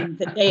cleaning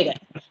the data,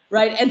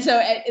 right? And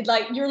so,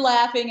 like, you're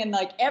laughing, and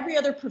like every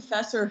other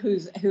professor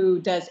who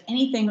does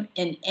anything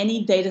in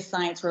any data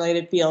science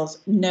related fields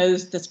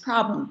knows this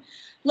problem.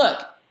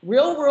 Look,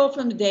 real world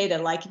from the data,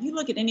 like if you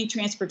look at any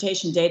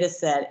transportation data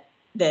set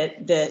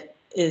that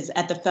is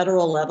at the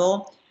federal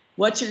level,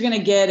 what you're going to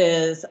get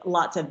is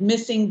lots of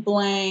missing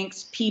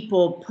blanks.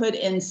 People put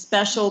in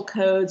special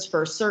codes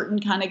for certain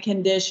kind of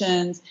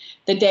conditions.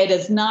 The data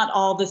is not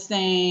all the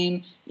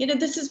same.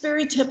 This is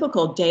very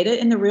typical. Data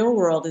in the real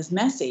world is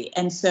messy.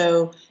 And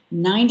so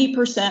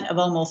 90% of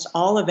almost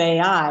all of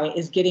AI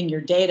is getting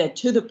your data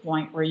to the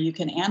point where you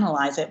can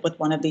analyze it with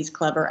one of these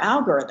clever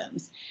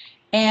algorithms.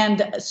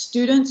 And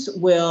students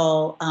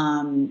will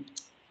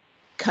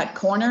cut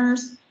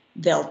corners,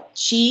 they'll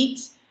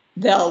cheat,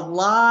 they'll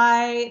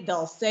lie,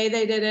 they'll say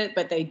they did it,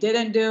 but they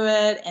didn't do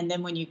it. And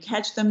then when you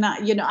catch them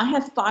not, I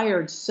have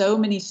fired so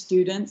many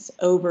students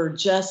over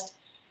just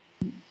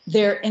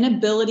their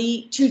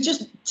inability to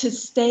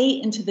stay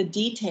into the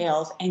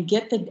details and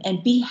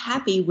and be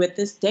happy with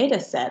this data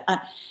set.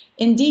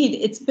 Indeed,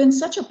 it's been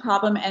such a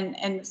problem, and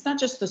it's not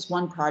just this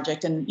one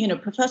project. And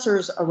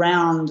professors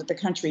around the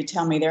country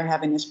tell me they're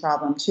having this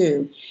problem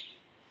too.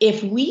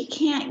 If we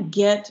can't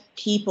get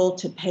people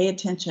to pay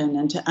attention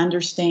and to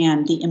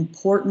understand the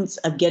importance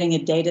of getting a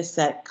data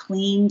set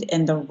cleaned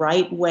in the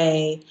right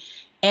way,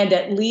 and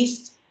at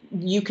least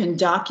you can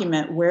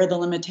document where the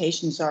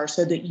limitations are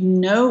so that you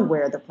know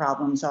where the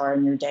problems are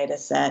in your data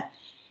set,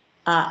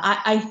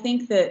 I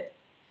think that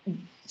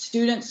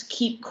students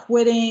keep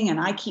quitting and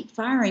I keep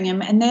firing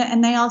them,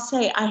 and they all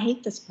say, I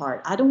hate this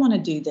part. I don't want to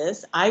do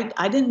this.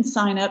 I didn't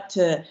sign up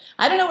to,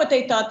 I don't know what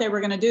they thought they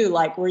were going to do.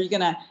 Like, were you going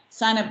to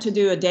sign up to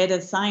do a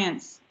data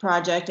science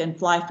project and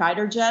fly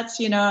fighter jets?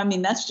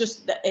 That's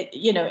just,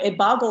 it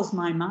boggles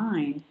my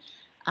mind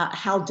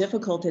how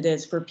difficult it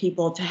is for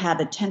people to have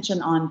attention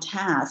on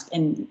task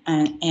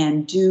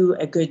and do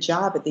a good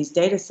job at these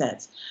data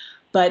sets.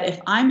 But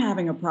if I'm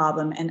having a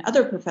problem and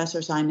other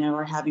professors I know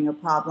are having a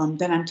problem,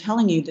 then I'm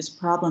telling you this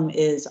problem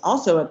is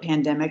also a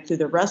pandemic through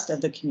the rest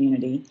of the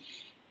community.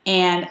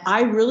 And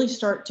I really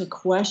start to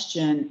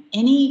question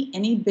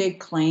any big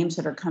claims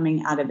that are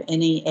coming out of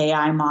any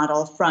AI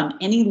model from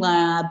any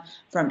lab,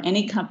 from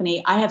any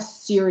company. I have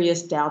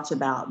serious doubts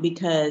about,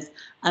 because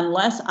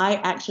unless I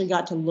actually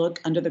got to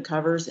look under the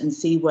covers and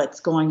see what's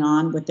going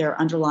on with their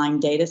underlying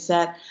data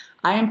set,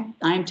 I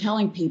am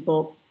telling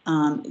people,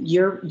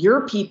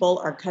 your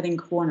people are cutting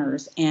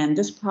corners. And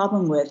this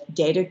problem with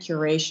data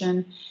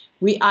curation,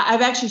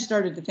 I've actually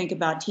started to think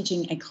about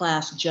teaching a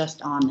class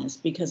just on this,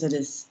 because it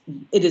is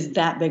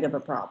that big of a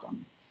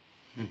problem.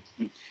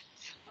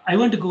 I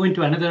want to go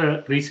into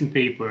another recent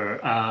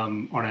paper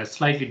on a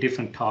slightly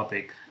different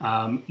topic: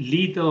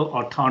 lethal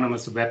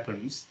autonomous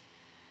weapons,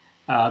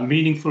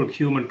 meaningful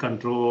human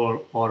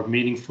control or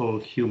meaningful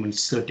human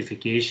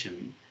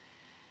certification.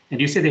 And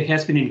you say there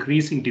has been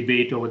increasing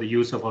debate over the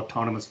use of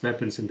autonomous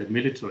weapons in the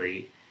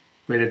military,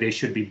 whether they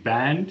should be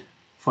banned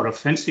for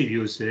offensive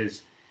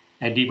uses,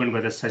 and even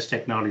whether such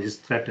technologies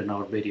threaten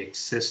our very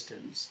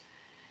existence.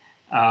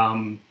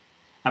 You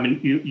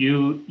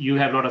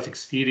have a lot of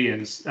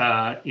experience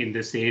in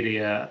this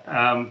area.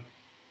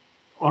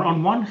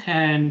 On one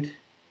hand,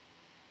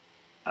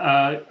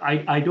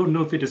 I don't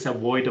know if it is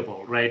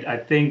avoidable, right? I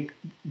think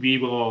we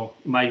will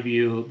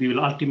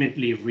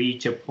ultimately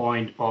reach a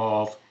point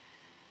of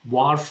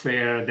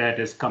warfare that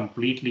is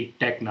completely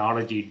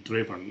technology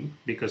driven,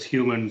 because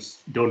humans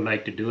don't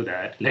like to do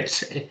that, let's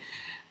say.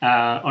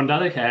 On the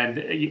other hand,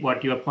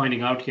 what you are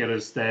pointing out here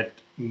is that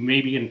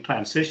maybe in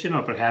transition,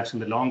 or perhaps in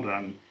the long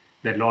run,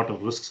 there are a lot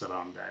of risks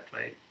around that,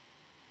 right?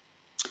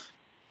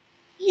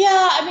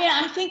 Yeah,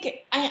 I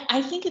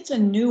think it's a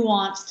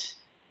nuanced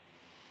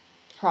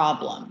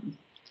problem,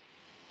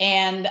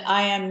 and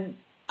I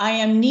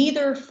am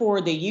neither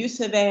for the use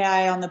of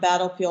AI on the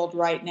battlefield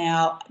right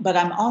now, but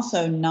I'm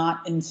also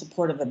not in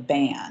support of a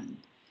ban.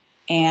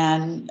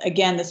 And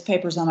again, this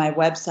paper's on my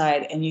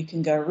website and you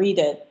can go read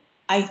it.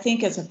 I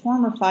think as a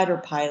former fighter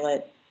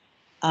pilot,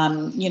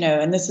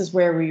 and this is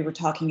where we were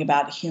talking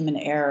about human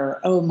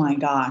error. Oh my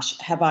gosh,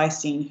 have I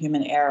seen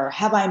human error?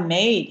 Have I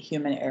made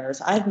human errors?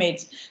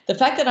 The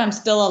fact that I'm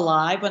still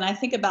alive, when I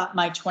think about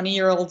my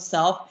 20-year-old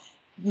self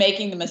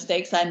making the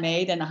mistakes I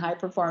made in a high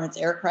performance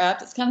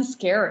aircraft, it's kind of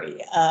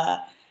scary.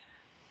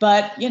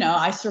 But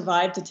I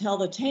survived to tell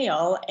the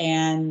tale,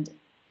 and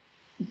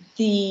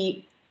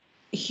the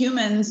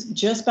humans,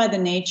 just by the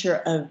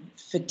nature of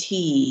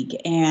fatigue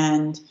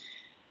and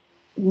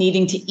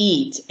needing to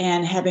eat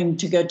and having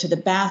to go to the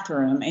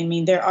bathroom,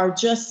 there are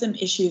just some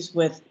issues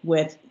with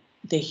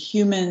the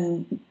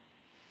human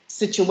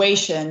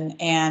situation.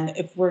 And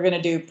if we're going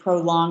to do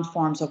prolonged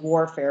forms of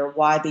warfare,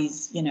 why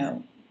these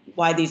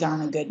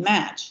aren't a good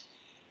match.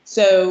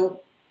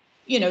 So,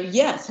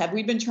 yes, have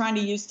we been trying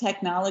to use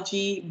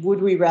technology?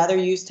 Would we rather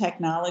use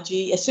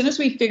technology? As soon as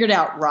we figured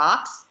out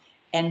rocks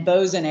and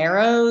bows and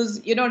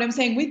arrows, you know what I'm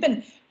saying?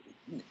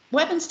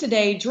 weapons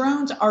today,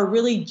 drones are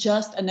really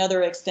just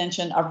another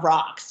extension of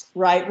rocks,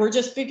 right? We're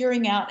just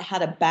figuring out how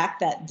to back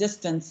that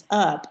distance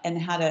up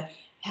and how to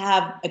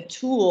have a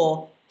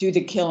tool do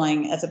the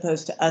killing as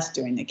opposed to us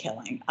doing the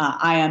killing.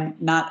 I am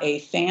not a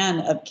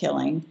fan of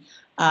killing,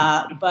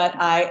 but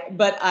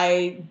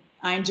I'm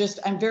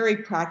very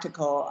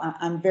practical.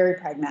 I'm very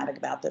pragmatic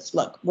about this.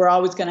 Look, we're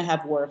always going to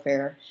have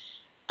warfare,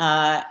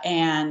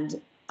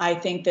 and I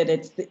think that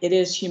it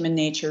is human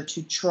nature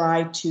to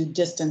try to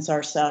distance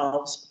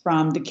ourselves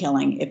from the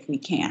killing if we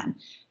can.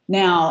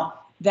 Now,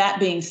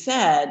 that being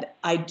said,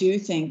 I do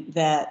think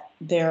that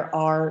there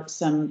are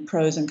some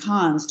pros and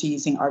cons to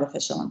using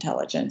artificial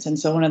intelligence. And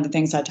so one of the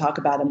things I talk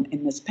about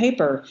in this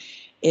paper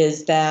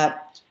is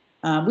that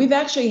we've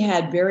actually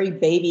had very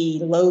baby,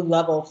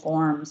 low-level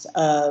forms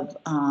of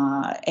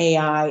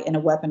AI in a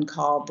weapon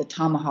called the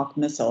Tomahawk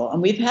missile.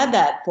 And we've had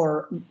that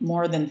for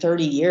more than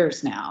 30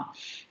 years now.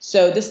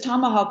 So this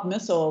Tomahawk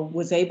missile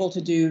was able to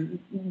do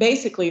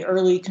basically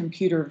early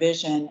computer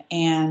vision,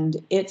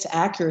 and its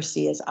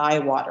accuracy is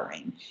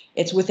eye-watering.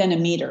 It's within a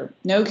meter.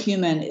 No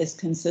human is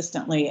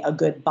consistently a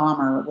good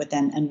bomber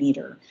within a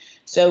meter.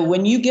 So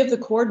when you give the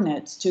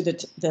coordinates to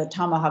the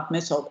Tomahawk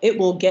missile, it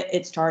will get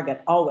its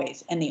target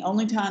always. And the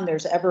only time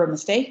there's ever a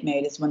mistake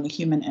made is when the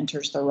human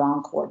enters the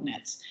wrong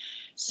coordinates.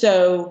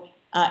 So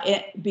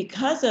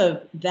because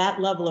of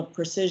that level of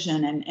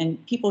precision,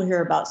 and people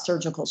hear about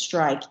surgical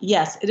strike,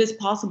 yes, it is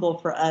possible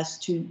for us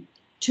to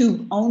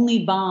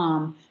only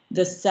bomb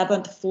the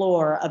 7th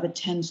floor of a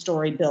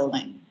 10-story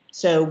building.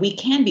 So we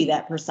can be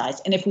that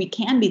precise. And if we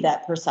can be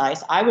that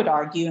precise, I would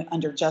argue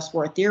under just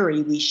war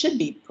theory, we should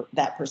be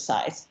that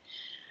precise.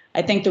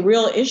 I think the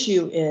real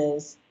issue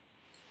is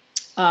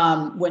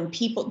when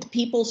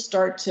people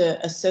start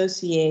to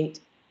associate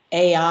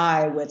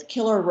AI with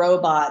killer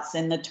robots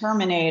and the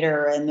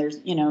Terminator, and there's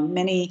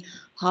many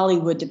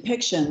Hollywood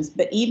depictions,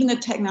 but even the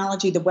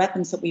technology, the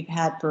weapons that we've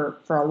had for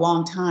a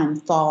long time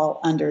fall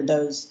under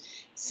those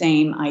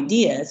same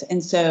ideas.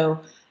 And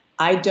so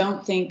I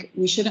don't think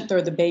we shouldn't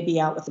throw the baby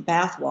out with the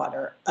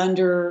bathwater.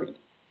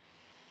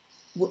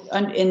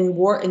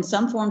 In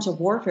some forms of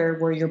warfare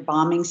where you're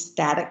bombing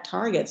static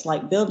targets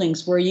like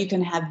buildings, where you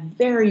can have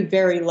very,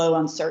 very low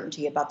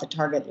uncertainty about the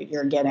target that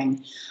you're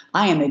getting,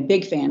 I am a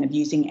big fan of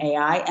using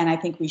AI, and I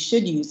think we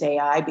should use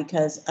AI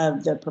because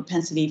of the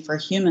propensity for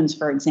humans.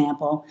 For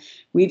example,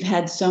 we've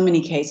had so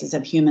many cases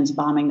of humans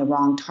bombing the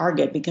wrong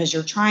target because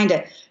you're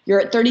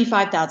at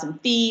 35,000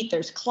 feet,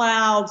 there's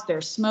clouds,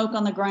 there's smoke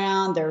on the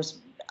ground, there's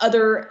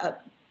other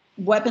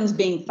weapons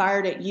being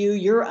fired at you,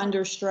 you're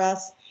under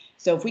stress.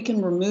 So if we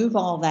can remove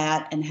all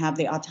that and have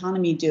the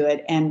autonomy do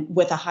it, and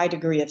with a high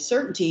degree of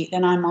certainty,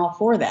 then I'm all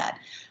for that.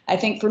 I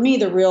think for me,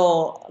 the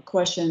real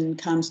question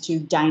comes to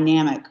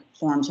dynamic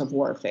forms of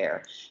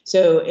warfare.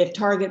 So if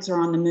targets are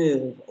on the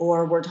move,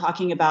 or we're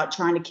talking about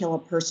trying to kill a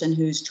person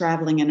who's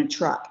traveling in a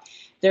truck,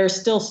 there's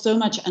still so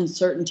much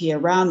uncertainty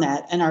around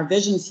that. And our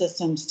vision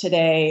systems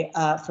today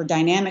for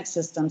dynamic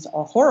systems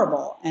are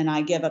horrible. And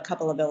I give a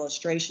couple of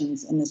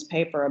illustrations in this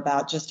paper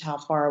about just how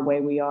far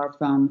away we are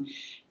from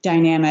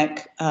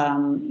dynamic,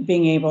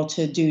 being able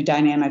to do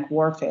dynamic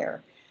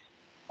warfare,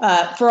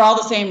 for all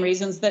the same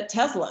reasons that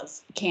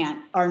Teslas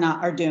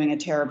are doing a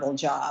terrible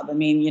job. I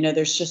mean,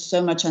 there's just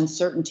so much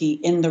uncertainty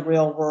in the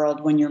real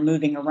world when you're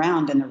moving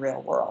around in the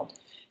real world.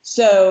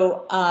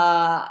 So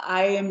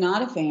I am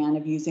not a fan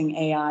of using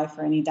AI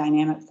for any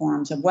dynamic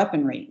forms of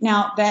weaponry.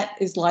 Now, that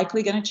is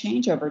likely going to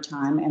change over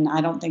time, and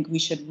I don't think we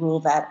should rule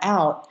that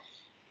out.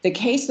 The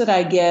case that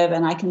I give,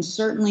 and I can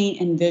certainly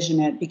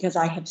envision it because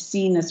I have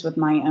seen this with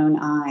my own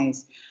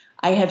eyes.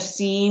 I have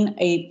seen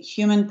a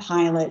human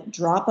pilot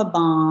drop a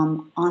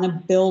bomb on a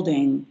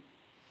building,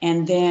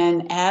 and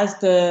then as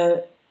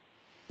the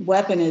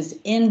weapon is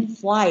in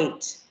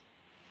flight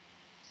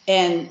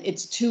and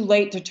it's too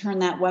late to turn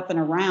that weapon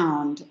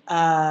around,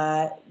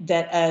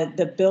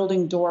 the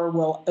building door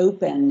will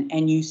open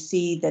and you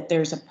see that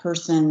there's a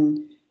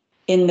person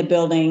in the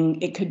building.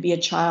 It could be a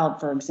child,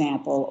 for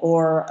example,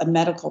 or a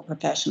medical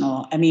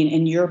professional. I mean,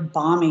 and you're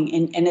bombing,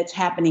 and it's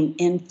happening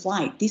in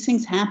flight. These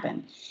things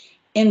happen.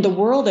 In the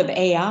world of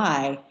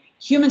AI,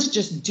 humans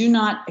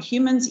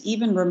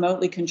even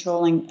remotely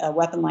controlling a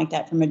weapon like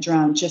that from a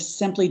drone, just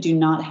simply do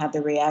not have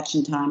the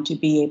reaction time to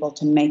be able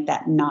to make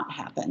that not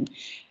happen.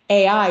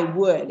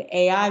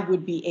 AI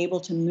would be able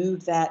to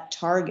move that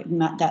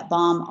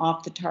bomb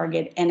off the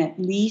target and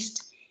at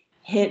least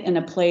hit in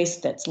a place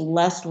that's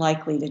less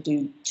likely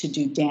to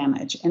do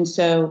damage. And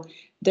so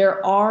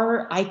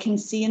I can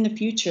see in the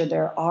future,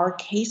 there are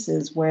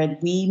cases where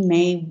we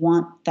may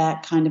want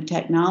that kind of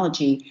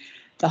technology.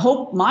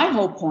 My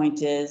whole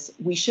point is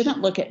we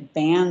shouldn't look at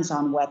bans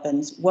on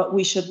weapons. What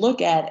we should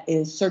look at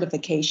is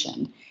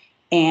certification.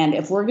 And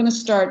if we're going to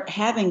start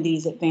having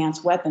these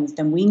advanced weapons,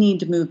 then we need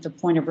to move the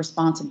point of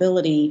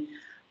responsibility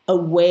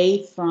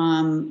away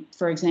from,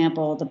 for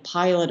example, the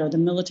pilot or the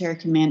military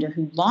commander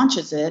who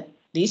launches it.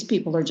 These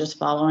people are just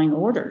following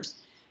orders.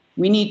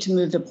 We need to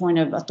move the point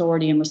of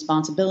authority and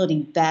responsibility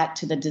back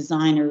to the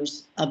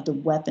designers of the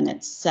weapon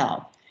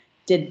itself.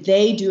 did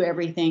they do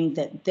everything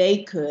that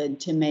they could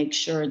to make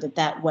sure that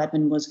that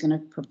weapon was going to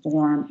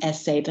perform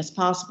as safe as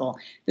possible?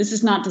 This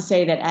is not to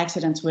say that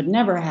accidents would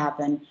never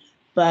happen,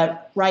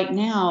 but right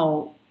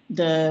now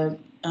the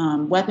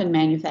weapon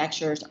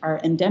manufacturers are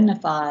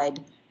indemnified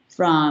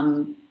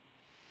from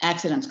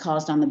accidents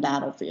caused on the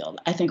battlefield.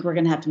 I think we're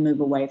going to have to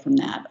move away from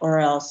that, or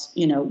else,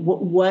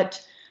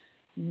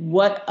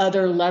 what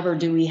other lever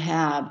do we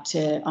have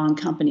on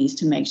companies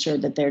to make sure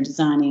that they're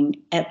designing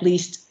at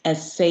least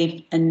as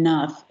safe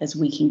enough as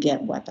we can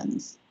get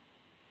weapons?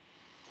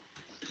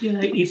 Yeah,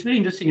 it's very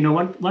interesting.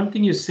 One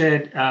thing you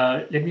said,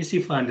 let me see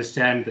if I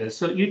understand this.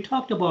 So you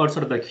talked about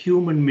sort of the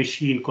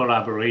human-machine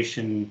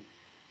collaboration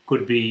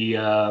could be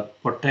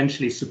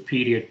potentially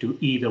superior to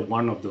either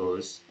one of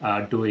those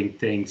doing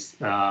things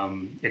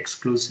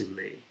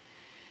exclusively.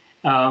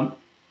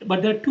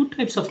 But there are two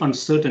types of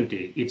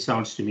uncertainty, it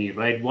sounds to me,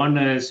 right? One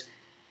is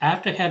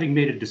after having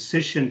made a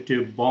decision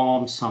to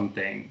bomb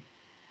something,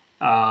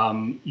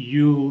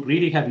 you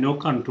really have no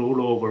control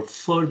over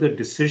further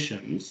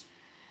decisions.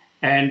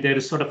 And there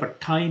is sort of a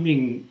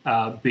timing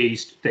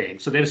based thing.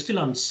 So there is still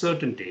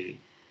uncertainty,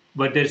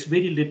 but there's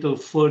very little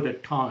further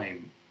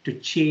time to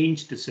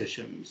change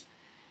decisions.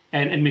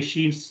 And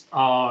machines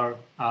are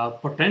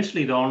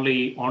potentially the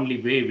only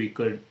way we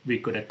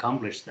could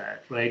accomplish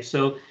that, right?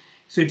 So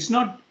it's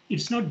not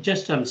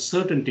just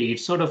uncertainty.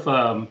 It's sort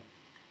of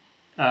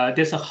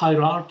there's a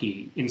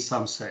hierarchy in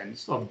some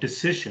sense of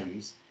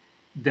decisions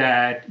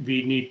that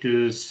we need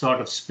to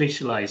sort of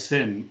specialize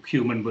in,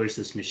 human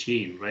versus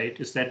machine, right?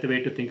 Is that the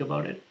way to think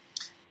about it?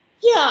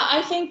 Yeah,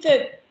 I think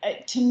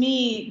that to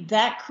me,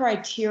 that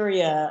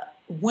criteria,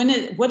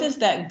 what is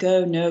that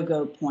go, no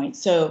go point?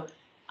 So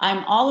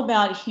I'm all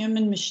about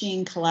human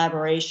machine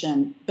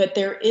collaboration, but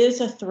there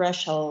is a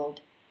threshold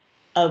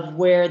of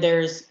where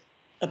there's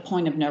a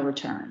point of no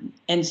return.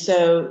 And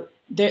so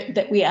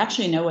that we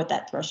actually know what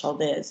that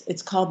threshold is.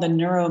 It's called the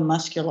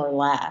neuromuscular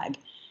lag.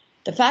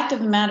 The fact of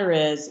the matter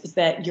is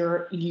that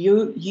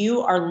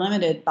you are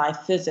limited by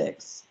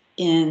physics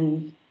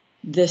in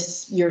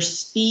your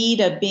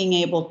speed of being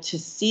able to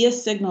see a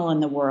signal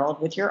in the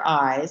world with your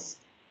eyes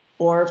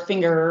or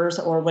fingers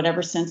or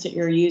whatever sense that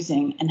you're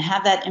using, and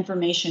have that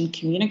information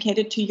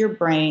communicated to your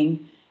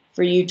brain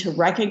for you to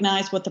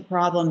recognize what the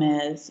problem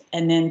is,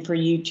 and then for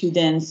you to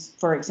then,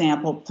 for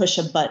example, push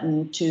a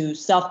button to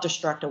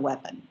self-destruct a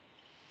weapon.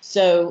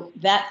 So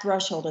that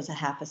threshold is a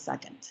half a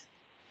second.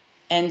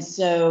 And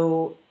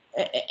so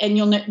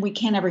we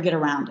can't ever get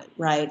around it,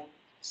 right?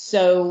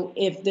 So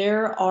if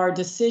there are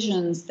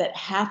decisions that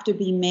have to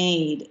be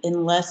made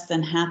in less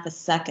than half a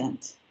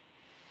second,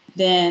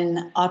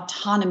 then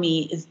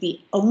autonomy is the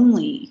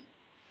only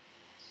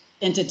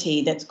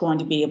entity that's going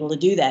to be able to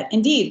do that.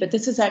 Indeed, but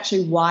this is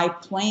actually why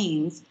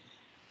planes,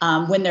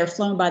 when they're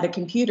flown by the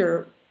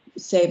computer,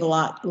 save a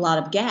lot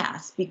of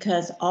gas,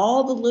 because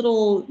all the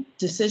little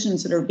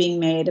decisions that are being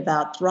made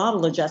about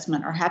throttle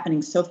adjustment are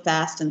happening so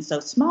fast and so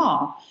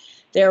small.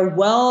 They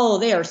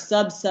are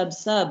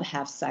sub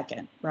half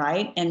second,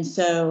 right? And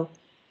so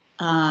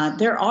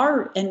there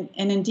are, and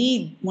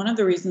indeed, one of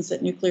the reasons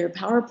that nuclear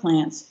power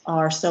plants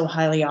are so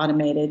highly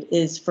automated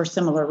is for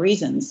similar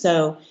reasons.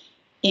 So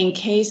in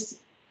case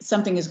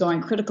something is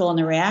going critical in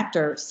the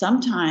reactor,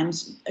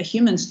 sometimes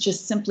humans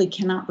just simply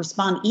cannot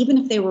respond. Even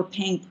if they were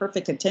paying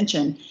perfect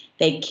attention,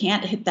 they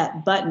can't hit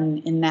that button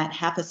in that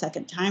half a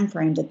second time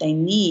frame that they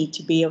need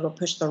to be able to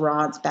push the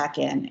rods back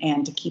in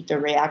and to keep the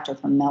reactor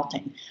from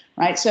melting,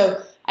 right?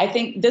 So I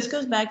think this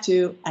goes back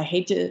to, I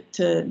hate to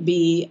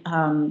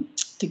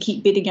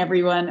keep beating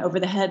everyone over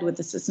the head with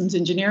the systems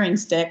engineering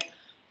stick,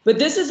 but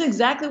this is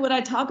exactly what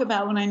I talk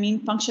about when I mean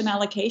function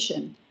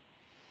allocation.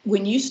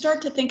 When you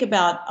start to think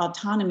about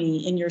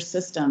autonomy in your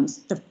systems,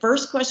 the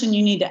first question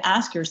you need to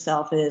ask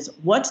yourself is,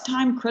 what's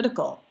time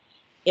critical?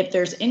 If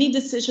there's any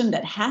decision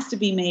that has to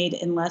be made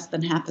in less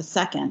than half a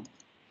second,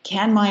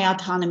 can my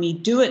autonomy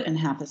do it in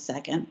half a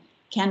second?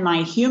 Can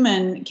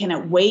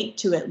it wait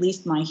to at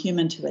least my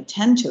human to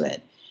attend to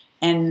it?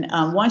 And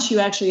once you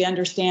actually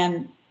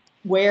understand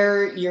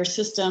where your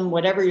system,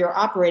 whatever you're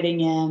operating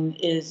in,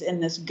 is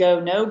in this go,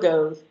 no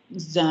go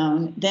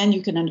zone, then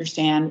you can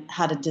understand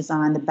how to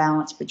design the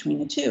balance between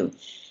the two.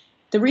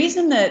 The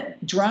reason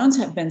that drones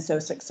have been so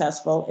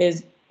successful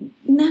is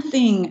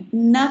nothing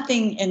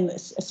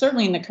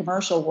certainly in the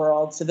commercial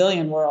world,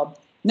 civilian world,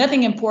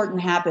 nothing important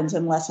happens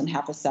in less than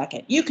half a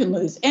second. You can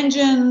lose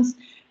engines,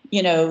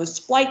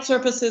 flight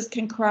surfaces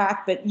can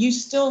crack, but you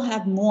still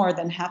have more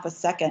than half a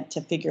second to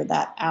figure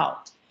that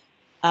out.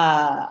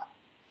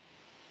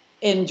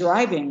 In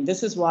driving,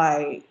 this is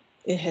why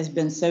it has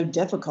been so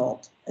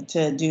difficult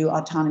to do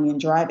autonomy in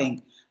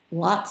driving.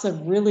 Lots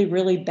of really,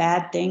 really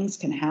bad things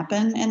can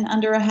happen in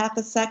under a half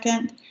a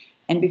second.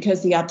 And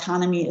because the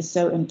autonomy is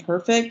so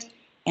imperfect,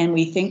 and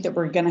we think that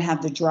we're going to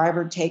have the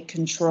driver take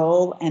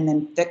control and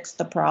then fix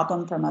the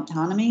problem from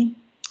autonomy,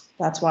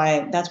 that's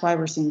why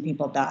we're seeing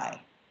people die.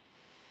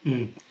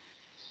 Mm.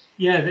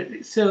 Yeah,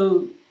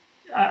 so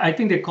I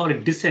think they call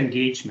it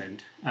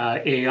disengagement.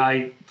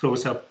 AI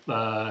throws up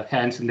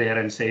hands in the air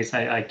and says,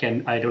 I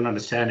don't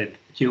understand it,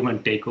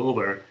 human take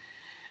over.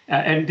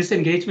 And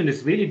disengagement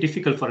is really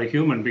difficult for a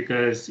human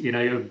because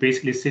you're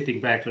basically sitting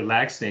back,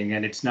 relaxing,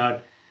 and it's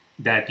not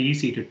that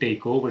easy to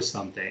take over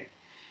something.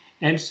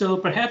 And so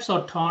perhaps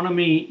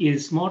autonomy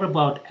is more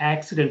about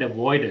accident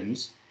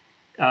avoidance,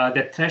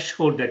 that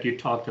threshold that you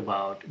talked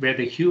about, where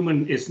the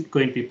human is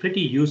going to be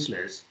pretty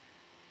useless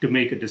to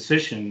make a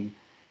decision,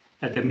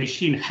 the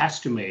machine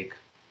has to make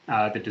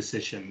the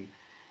decision.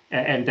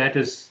 And that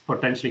is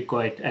potentially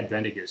quite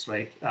advantageous,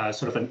 right?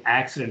 Sort of an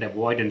accident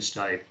avoidance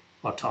type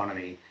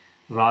autonomy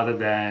rather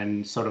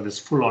than sort of this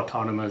full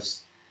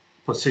autonomous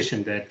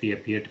position that we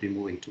appear to be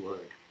moving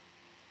toward.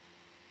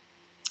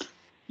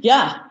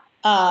 Yeah,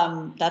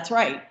 that's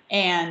right.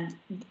 And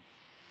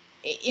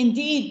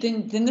indeed,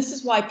 then this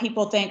is why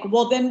people think,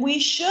 well, then we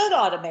should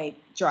automate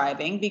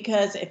driving,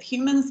 because if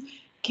humans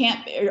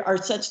are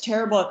such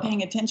terrible at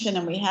paying attention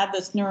and we have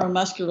this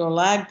neuromuscular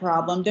lag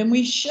problem, then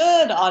we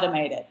should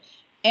automate it.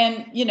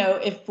 And,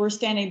 if we're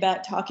standing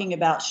back talking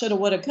about shoulda,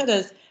 woulda,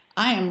 couldas,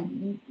 I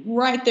am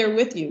right there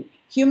with you.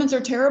 Humans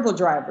are terrible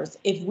drivers.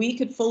 If we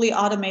could fully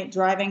automate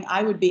driving,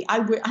 I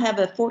have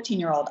a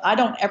 14-year-old. I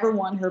don't ever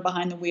want her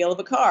behind the wheel of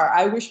a car.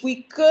 I wish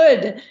we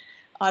could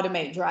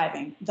automate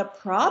driving. The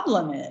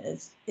problem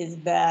is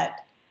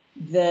that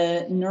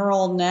the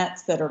neural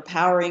nets that are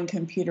powering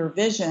computer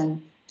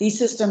vision, these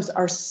systems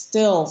are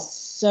still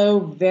so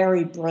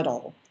very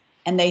brittle,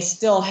 and they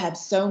still have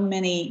so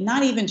many,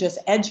 not even just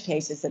edge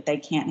cases that they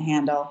can't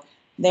handle.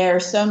 There are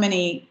so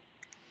many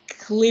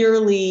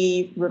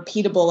clearly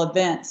repeatable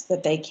events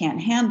that they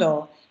can't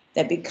handle,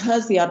 that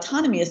because the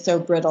autonomy is so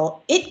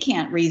brittle, it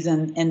can't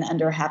reason in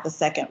under half a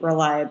second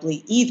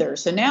reliably either.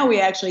 So now we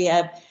actually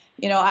have,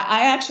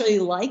 I actually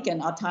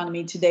liken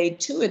autonomy today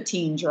to a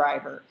teen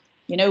driver.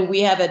 We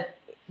have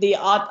the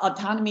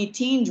autonomy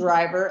teen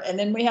driver, and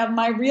then we have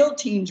my real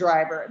teen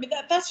driver. I mean,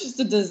 that's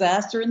just a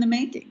disaster in the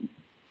making.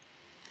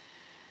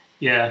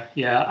 Yeah.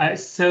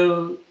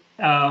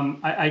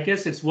 I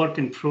guess it's work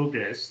in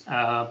progress.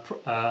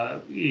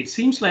 It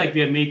seems like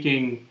we are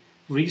making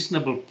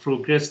reasonable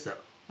progress,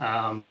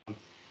 though.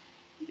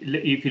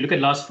 If you look at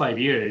last 5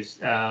 years,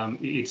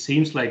 it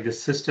seems like the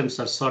systems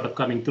are sort of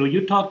coming through.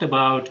 You talked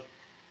about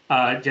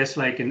just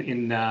like at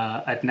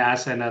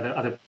NASA and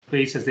other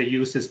places, they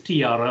use this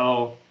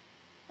TRL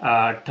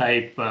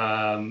type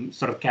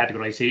sort of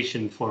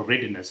categorization for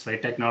readiness,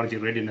 right? Technology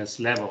readiness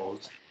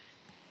levels.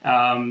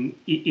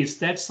 Is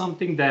that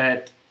something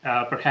that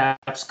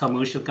perhaps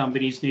commercial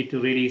companies need to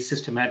really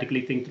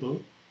systematically think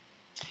through?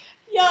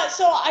 Yeah,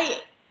 so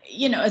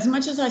as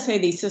much as I say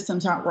these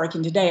systems aren't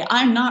working today,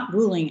 I'm not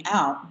ruling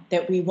out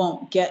that we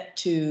won't get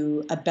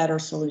to a better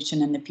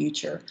solution in the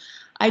future.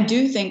 I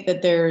do think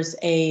that there's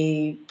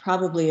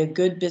probably a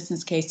good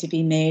business case to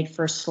be made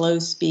for slow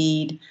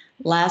speed,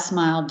 last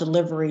mile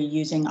delivery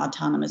using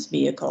autonomous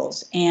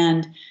vehicles.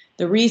 And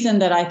the reason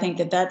that I think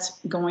that that's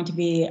going to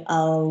be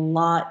a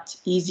lot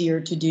easier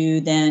to do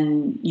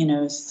than,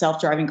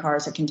 self-driving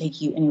cars that can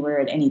take you anywhere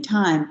at any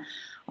time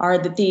are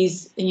that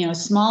these,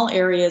 small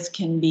areas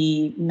can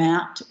be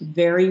mapped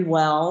very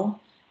well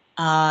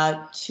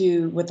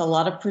with a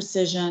lot of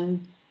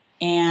precision,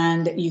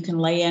 and you can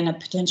lay in a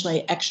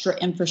potentially extra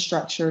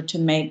infrastructure to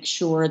make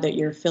sure that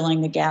you're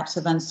filling the gaps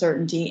of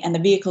uncertainty. And the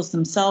vehicles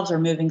themselves are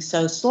moving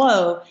so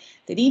slow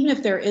that even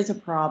if there is a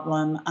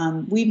problem,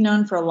 we've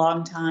known for a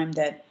long time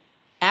that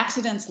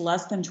accidents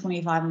less than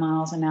 25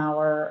 miles an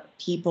hour,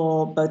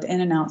 people both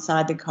in and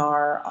outside the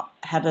car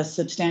have a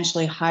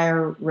substantially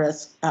higher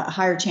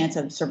chance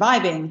of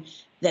surviving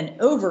than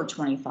over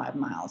 25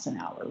 miles an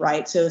hour,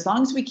 right? So as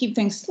long as we keep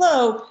things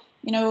slow,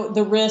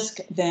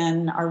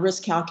 our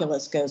risk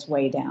calculus goes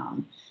way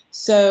down.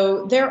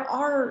 So there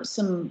are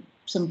some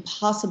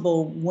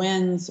possible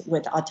wins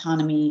with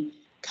autonomy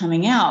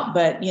coming out,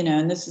 but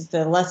and this is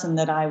the lesson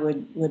that I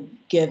would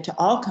give to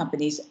all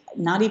companies,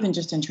 not even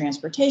just in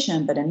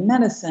transportation, but in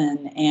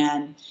medicine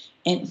and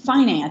in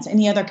finance,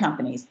 any other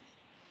companies.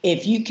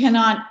 If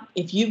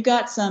you've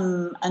got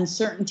some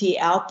uncertainty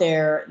out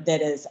there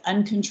that is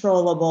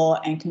uncontrollable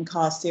and can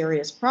cause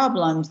serious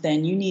problems,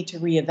 then you need to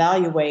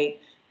reevaluate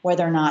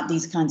whether or not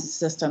these kinds of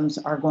systems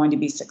are going to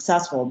be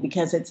successful,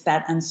 because it's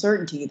that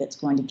uncertainty that's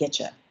going to get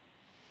you.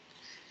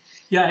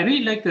 Yeah, I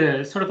really like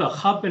the sort of a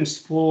hub and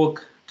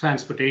spoke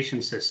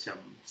transportation system.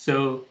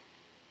 So,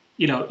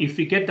 if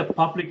we get the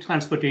public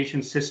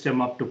transportation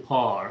system up to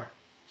par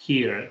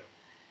here,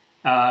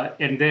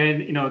 and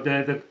then,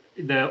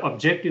 the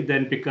objective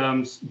then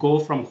becomes go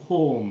from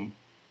home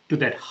to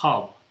that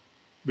hub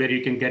where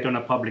you can get on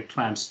a public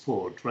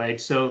transport, right?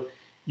 So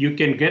you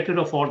can get rid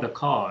of all the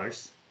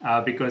cars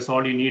because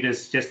all you need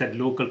is just that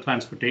local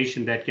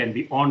transportation that can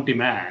be on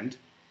demand,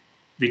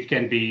 which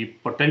can be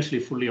potentially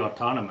fully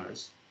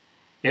autonomous.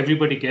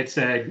 Everybody gets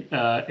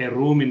a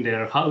room in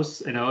their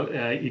house.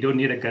 You don't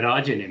need a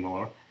garage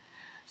anymore.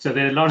 So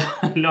there are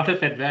a lot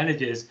of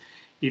advantages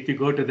if you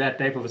go to that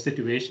type of a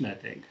situation, I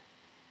think.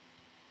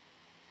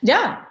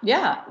 Yeah,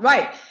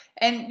 right.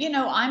 And,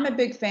 I'm a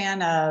big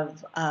fan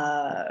of,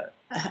 I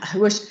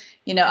wish,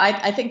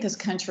 I think this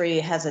country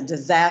has a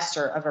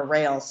disaster of a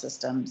rail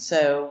system.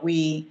 So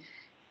we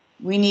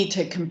we need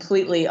to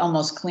completely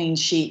almost clean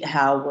sheet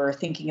how we're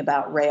thinking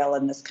about rail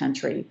in this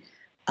country.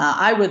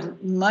 I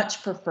would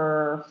much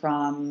prefer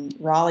from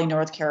Raleigh,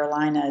 North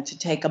Carolina, to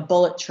take a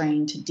bullet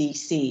train to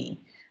DC.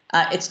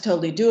 It's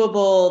totally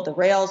doable. The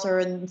rails are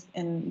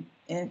in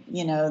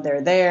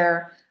they're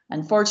there.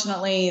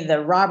 Unfortunately,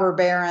 the robber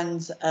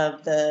barons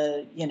of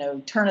the,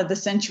 turn of the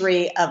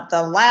century, of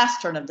the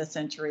last turn of the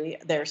century,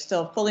 they're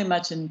still fully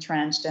much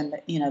entrenched, and,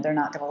 they're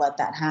not going to let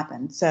that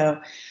happen. So,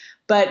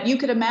 but you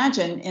could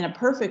imagine in a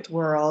perfect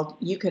world,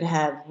 you could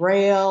have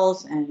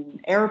rails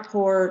and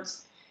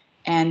airports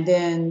and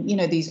then,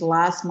 these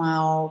last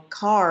mile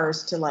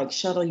cars to like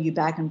shuttle you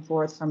back and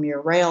forth from your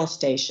rail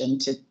station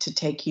to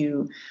take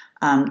you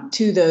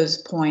to those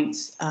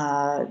points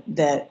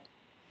that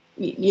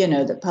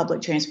the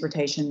public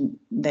transportation,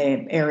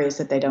 the areas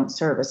that they don't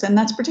service. And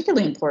that's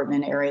particularly important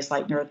in areas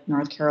like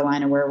North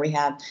Carolina, where we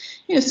have,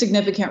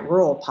 significant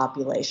rural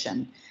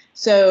population.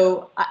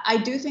 So I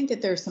do think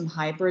that there's some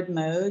hybrid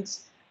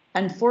modes.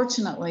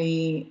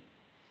 Unfortunately,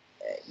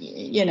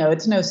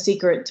 it's no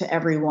secret to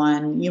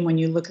everyone. When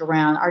you look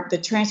around, the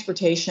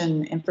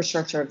transportation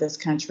infrastructure of this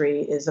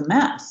country is a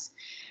mess.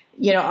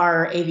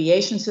 Our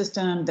aviation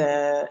system,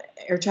 the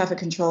air traffic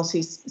control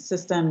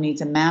system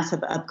needs a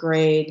massive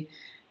upgrade.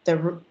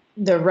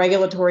 The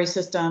regulatory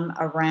system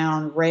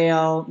around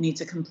rail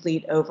needs a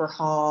complete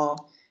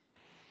overhaul.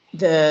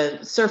 The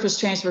surface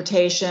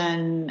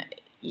transportation,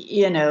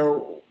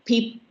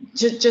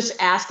 just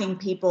asking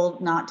people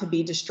not to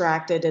be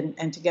distracted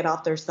and to get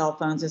off their cell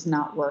phones is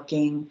not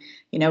working.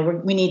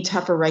 We need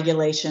tougher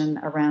regulation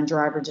around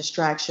driver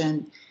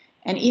distraction.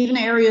 And even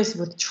areas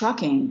with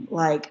trucking,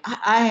 like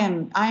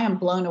I am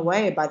blown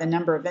away by the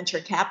number of venture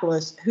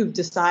capitalists who've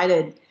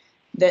decided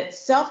that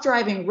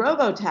self-driving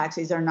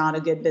robo-taxis are not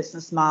a good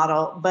business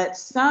model, but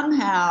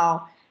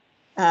somehow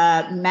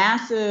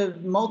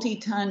massive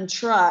multi-ton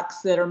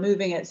trucks that are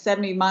moving at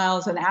 70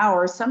 miles an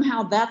hour,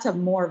 somehow that's a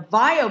more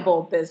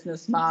viable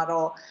business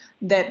model,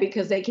 that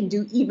because they can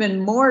do even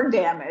more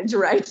damage,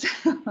 right?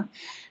 So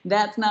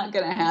that's not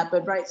going to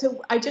happen, right?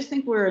 So I just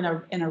think we're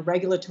in a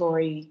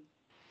regulatory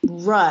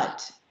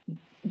rut,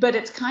 but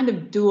it's kind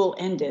of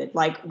dual-ended.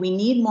 Like, we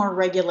need more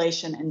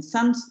regulation in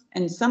some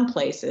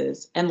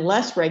places and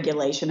less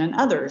regulation in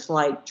others,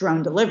 like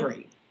drone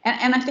delivery.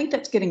 And I think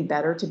that's getting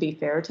better, to be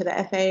fair to the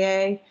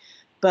FAA.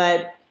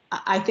 But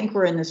I think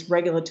we're in this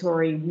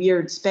regulatory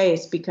weird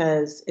space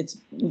because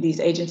these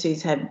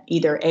agencies have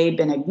either A,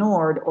 been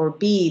ignored, or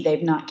B,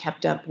 they've not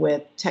kept up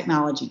with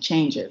technology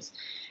changes.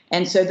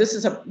 And so this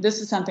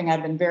is something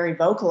I've been very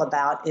vocal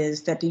about,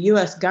 is that the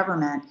U.S.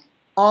 government,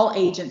 all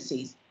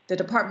agencies, the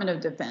Department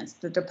of Defense,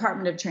 the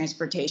Department of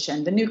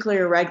Transportation, the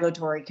Nuclear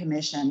Regulatory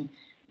Commission,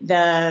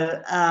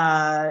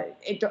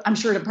 I'm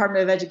sure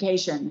Department of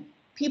Education,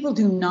 people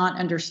do not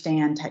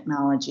understand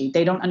technology.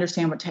 They don't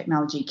understand what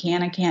technology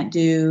can and can't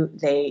do.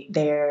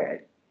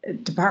 Their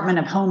Department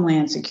of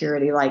Homeland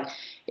Security, like,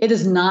 it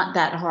is not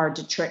that hard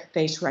to trick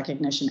face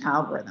recognition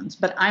algorithms,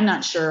 but I'm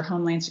not sure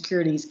Homeland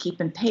Security is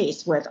keeping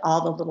pace with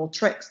all the little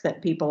tricks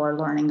that people are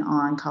learning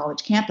on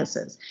college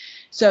campuses.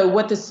 So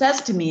what this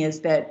says to me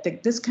is that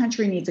this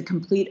country needs a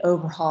complete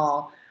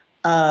overhaul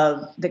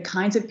of the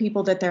kinds of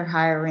people that they're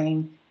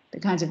hiring, the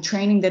kinds of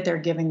training that they're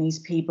giving these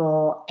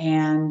people,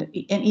 and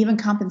even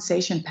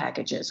compensation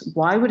packages.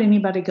 Why would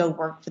anybody go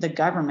work for the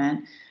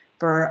government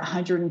for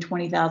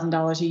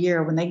 $120,000 a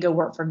year when they go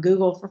work for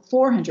Google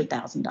for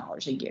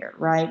 $400,000 a year,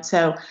 right?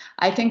 So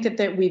I think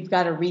that we've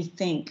got to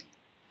rethink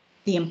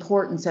the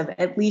importance of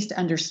at least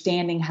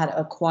understanding how to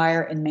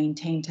acquire and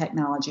maintain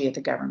technology at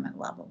the government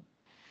level.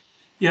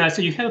 Yeah,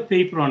 so you have a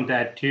paper on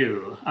that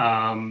too,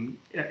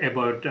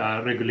 about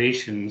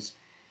regulations.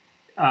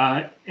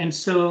 And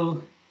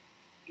so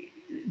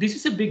this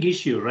is a big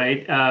issue,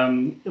 right?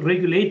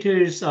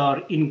 Regulators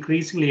are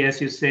increasingly,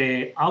 as you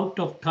say, out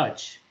of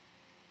touch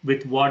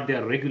with what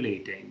they're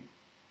regulating.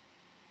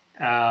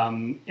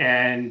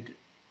 And,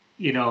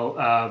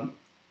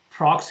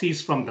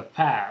 proxies from the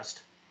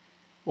past,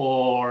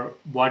 or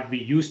what we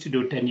used to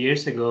do 10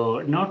 years ago,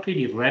 are not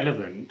really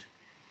relevant.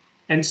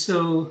 And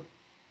so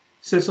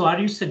are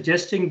you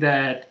suggesting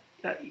that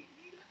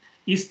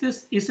is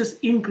this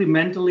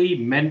incrementally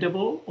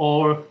mendable,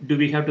 or do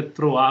we have to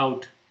throw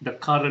out the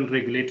current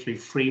regulatory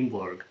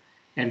framework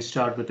and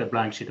start with a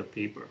blank sheet of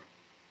paper?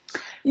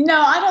 No,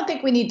 I don't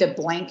think we need to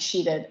blank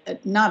sheet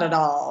it, not at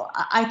all.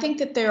 I think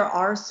that there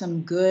are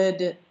some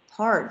good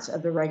parts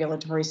of the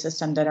regulatory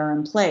system that are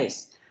in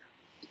place.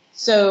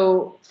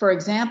 So, for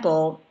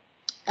example,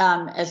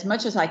 as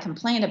much as I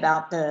complain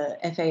about the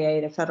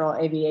FAA, the Federal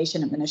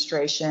Aviation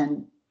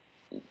Administration,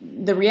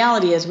 the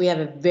reality is we have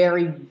a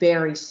very,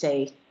 very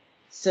safe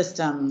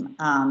system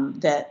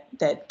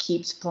that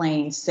keeps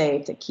planes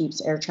safe, that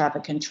keeps air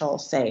traffic control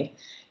safe.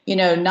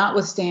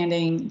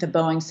 Notwithstanding the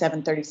Boeing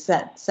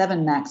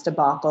 737 MAX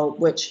debacle,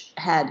 which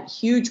had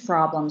huge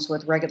problems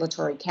with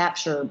regulatory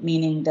capture,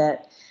 meaning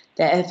that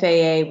the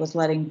FAA was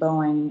letting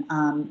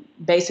Boeing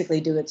basically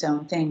do its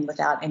own thing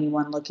without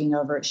anyone looking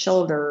over its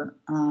shoulder.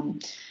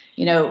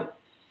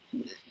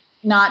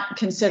 not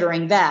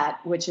considering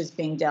that, which is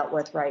being dealt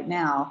with right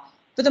now.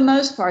 For the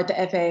most part, the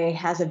FAA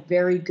has a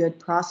very good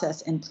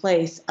process in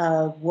place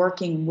of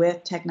working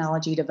with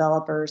technology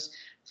developers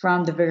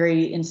from the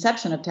very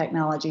inception of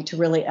technology to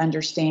really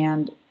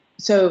understand.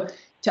 So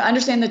to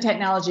understand the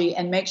technology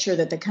and make sure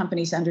that the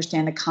companies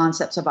understand the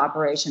concepts of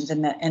operations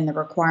and the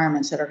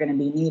requirements that are going to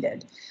be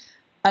needed.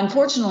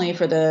 Unfortunately,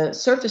 for the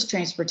surface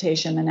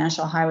transportation, the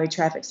National Highway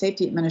Traffic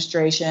Safety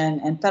Administration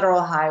and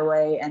Federal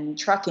Highway and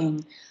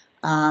trucking,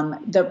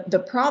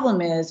 the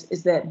problem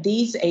is that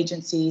these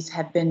agencies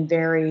have been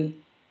very,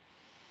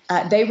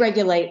 they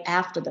regulate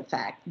after the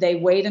fact. They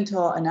wait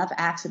until enough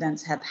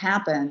accidents have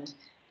happened,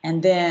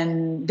 and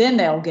then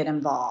they'll get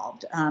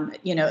involved.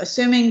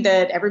 Assuming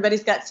that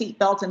everybody's got seat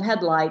belts and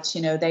headlights,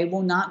 they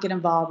will not get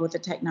involved with the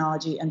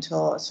technology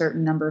until a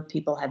certain number of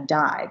people have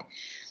died.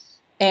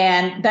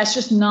 And that's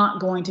just not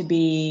going to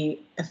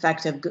be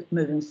effective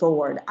moving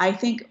forward. I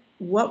think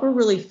what we're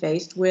really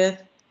faced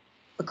with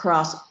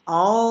across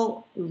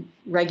all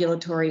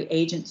regulatory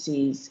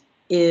agencies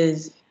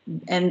is,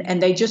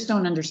 and they just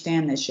don't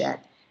understand this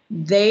yet,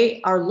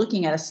 they are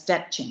looking at a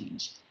step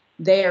change.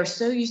 They are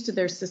so used to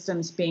their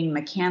systems being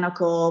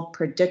mechanical,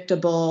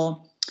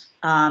 predictable,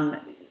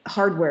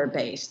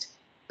 hardware-based.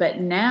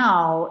 But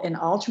now in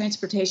all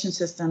transportation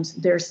systems,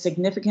 there's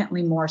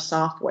significantly more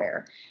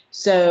software.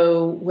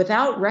 So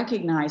without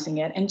recognizing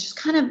it, and just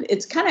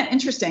it's kind of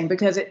interesting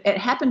because it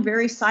happened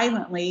very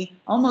silently,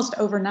 almost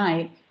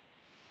overnight.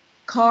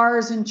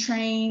 Cars and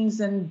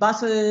trains and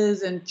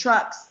buses and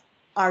trucks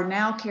are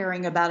now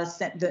carrying about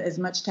as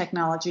much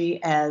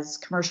technology as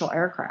commercial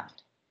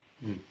aircraft.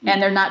 Mm-hmm.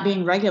 And they're not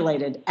being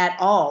regulated at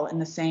all in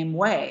the same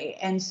way.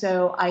 And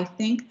so I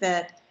think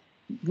that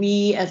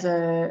we as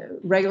a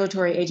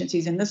regulatory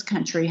agencies in this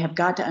country have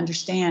got to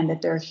understand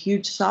that there are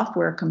huge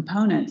software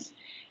components.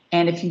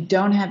 And if you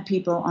don't have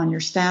people on your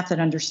staff that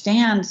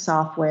understand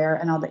software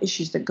and all the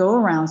issues that go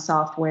around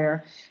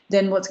software,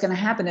 then what's going to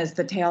happen is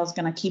the tail's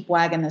going to keep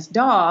wagging this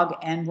dog,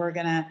 and we're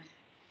going to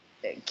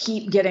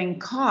keep getting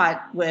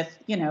caught with,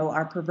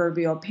 our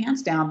proverbial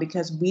pants down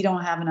because we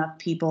don't have enough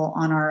people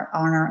on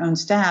our own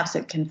staffs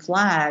that can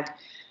flag,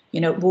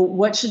 well,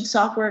 what should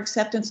software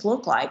acceptance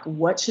look like?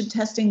 What should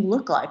testing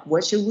look like?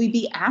 What should we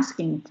be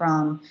asking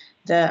from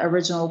the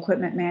original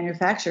equipment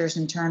manufacturers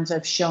in terms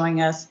of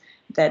showing us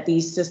that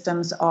these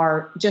systems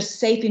are just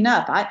safe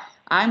enough?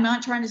 I'm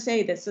not trying to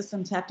say that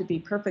systems have to be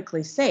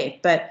perfectly safe,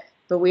 but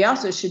we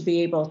also should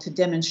be able to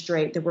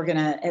demonstrate that we're going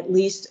to at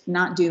least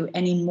not do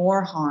any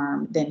more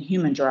harm than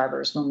human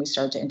drivers when we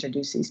start to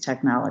introduce these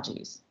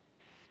technologies.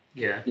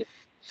 Yeah.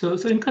 So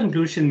in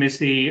conclusion,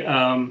 Missy,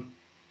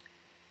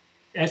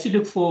 as you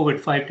look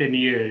forward 5-10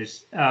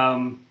 years,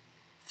 from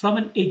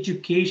an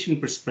education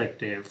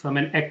perspective, from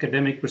an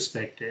academic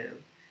perspective,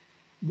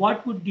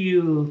 what would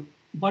you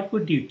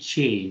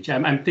change?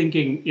 I'm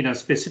thinking,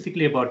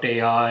 specifically about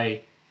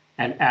AI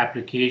and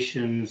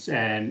applications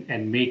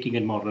and making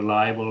it more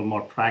reliable,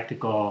 more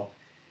practical.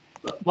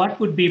 What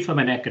would be from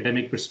an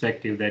academic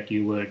perspective that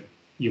you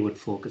would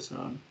focus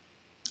on?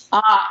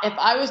 If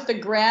I was the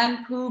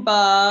grand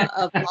poobah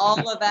of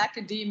all of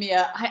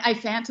academia, I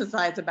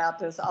fantasize about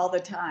this all the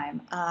time.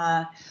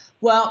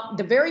 Well,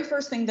 the very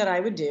first thing that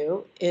I would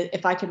do,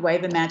 if I could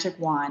wave a magic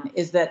wand,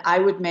 is that I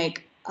would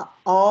make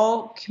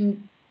all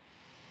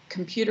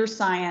computer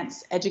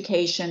science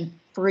education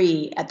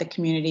free at the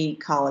community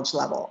college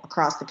level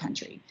across the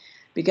country,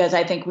 because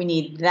I think we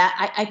need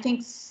that. I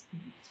think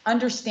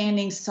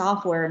understanding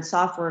software and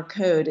software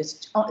code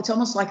it's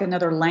almost like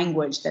another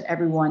language that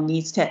everyone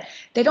needs to.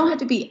 They don't have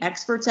to be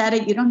experts at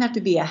it. You don't have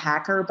to be a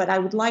hacker, but I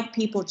would like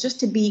people just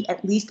to be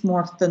at least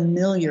more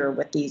familiar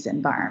with these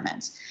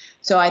environments.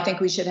 So I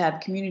think we should have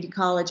community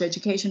college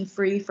education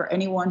free for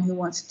anyone who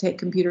wants to take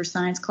computer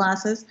science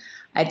classes.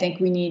 I think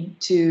we need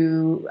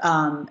to,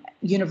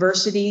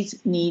 universities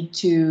need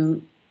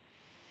to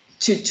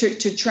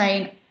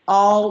train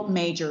all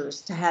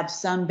majors to have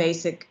some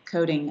basic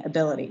coding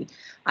ability.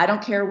 I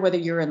don't care whether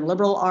you're in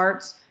liberal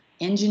arts,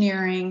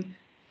 engineering,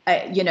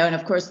 and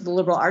of course the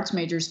liberal arts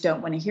majors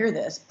don't want to hear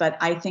this, but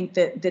I think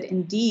that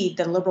indeed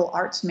the liberal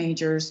arts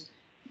majors,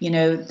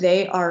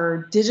 they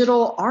are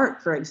digital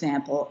art, for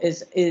example,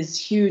 is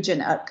huge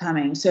and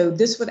upcoming. So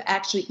this would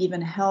actually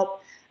even help.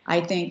 I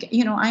think,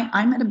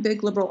 I'm at a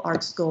big liberal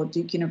arts school at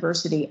Duke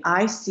University.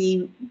 I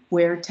see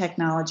where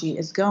technology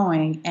is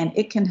going, and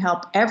it can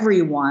help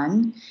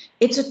everyone.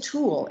 It's a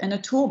tool in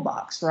a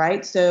toolbox,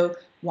 right? So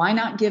why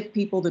not give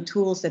people the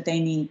tools that they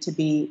need to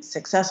be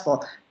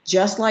successful?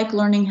 Just like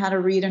learning how to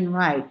read and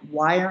write.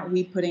 Why aren't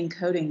we putting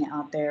coding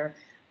out there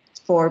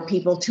for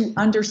people to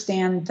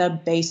understand the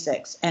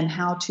basics and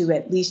how to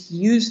at least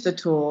use the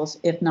tools,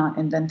 if not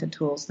invent the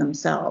tools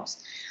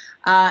themselves?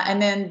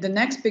 And then the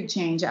next big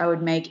change I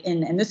would make,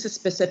 and this is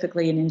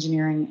specifically in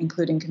engineering,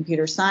 including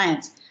computer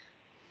science,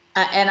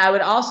 and I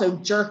would also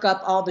jerk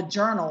up all the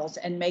journals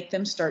and make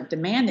them start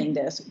demanding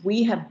this.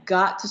 We have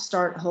got to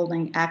start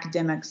holding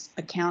academics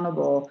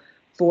accountable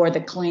for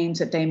the claims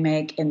that they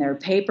make in their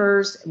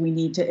papers. We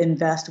need to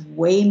invest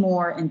way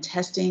more in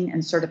testing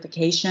and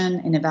certification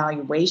and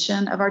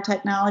evaluation of our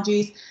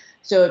technologies,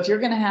 So if you're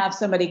going to have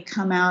somebody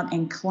come out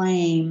and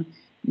claim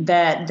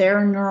that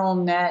their neural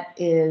net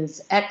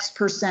is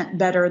X%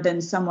 better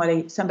than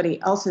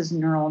somebody else's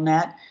neural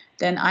net,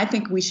 then I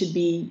think we should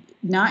be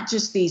not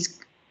just these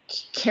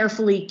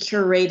carefully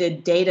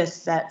curated data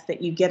sets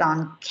that you get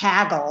on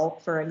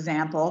Kaggle, for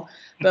example,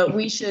 but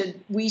we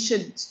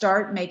should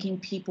start making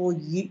people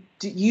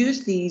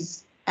use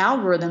these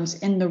algorithms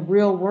in the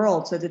real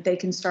world so that they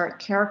can start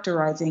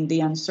characterizing the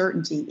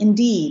uncertainty.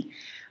 Indeed,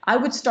 I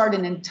would start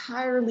an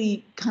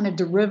entirely kind of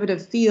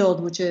derivative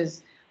field, which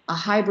is a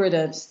hybrid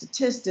of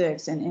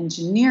statistics and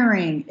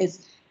engineering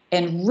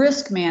and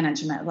risk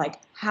management. Like,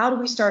 how do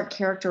we start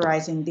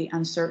characterizing the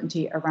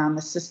uncertainty around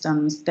the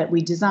systems that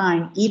we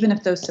design, even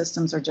if those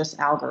systems are just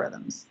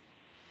algorithms?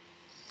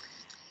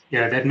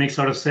 Yeah, that makes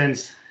a lot of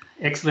sense.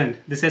 Excellent.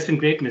 This has been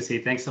great, Missy.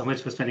 Thanks so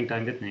much for spending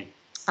time with me.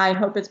 I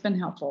hope it's been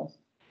helpful.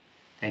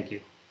 Thank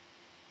you.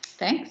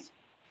 Thanks.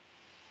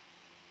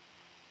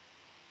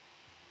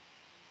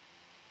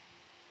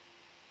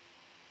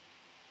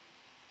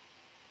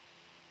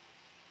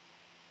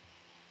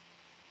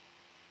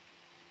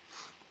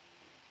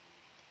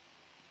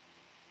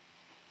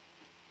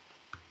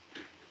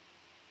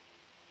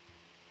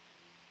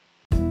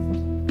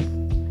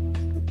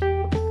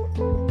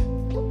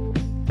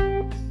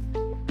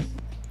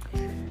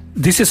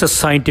 This is a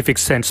Scientific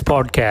Sense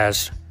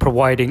podcast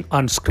providing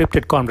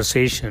unscripted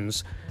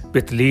conversations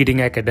with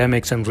leading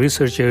academics and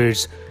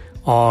researchers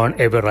on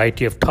a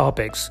variety of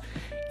topics.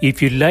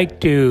 If you'd like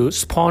to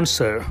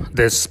sponsor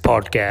this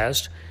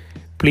podcast,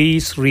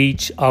 please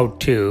reach out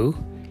to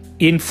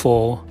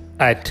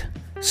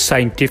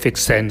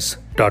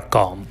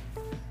info@scientificsense.com.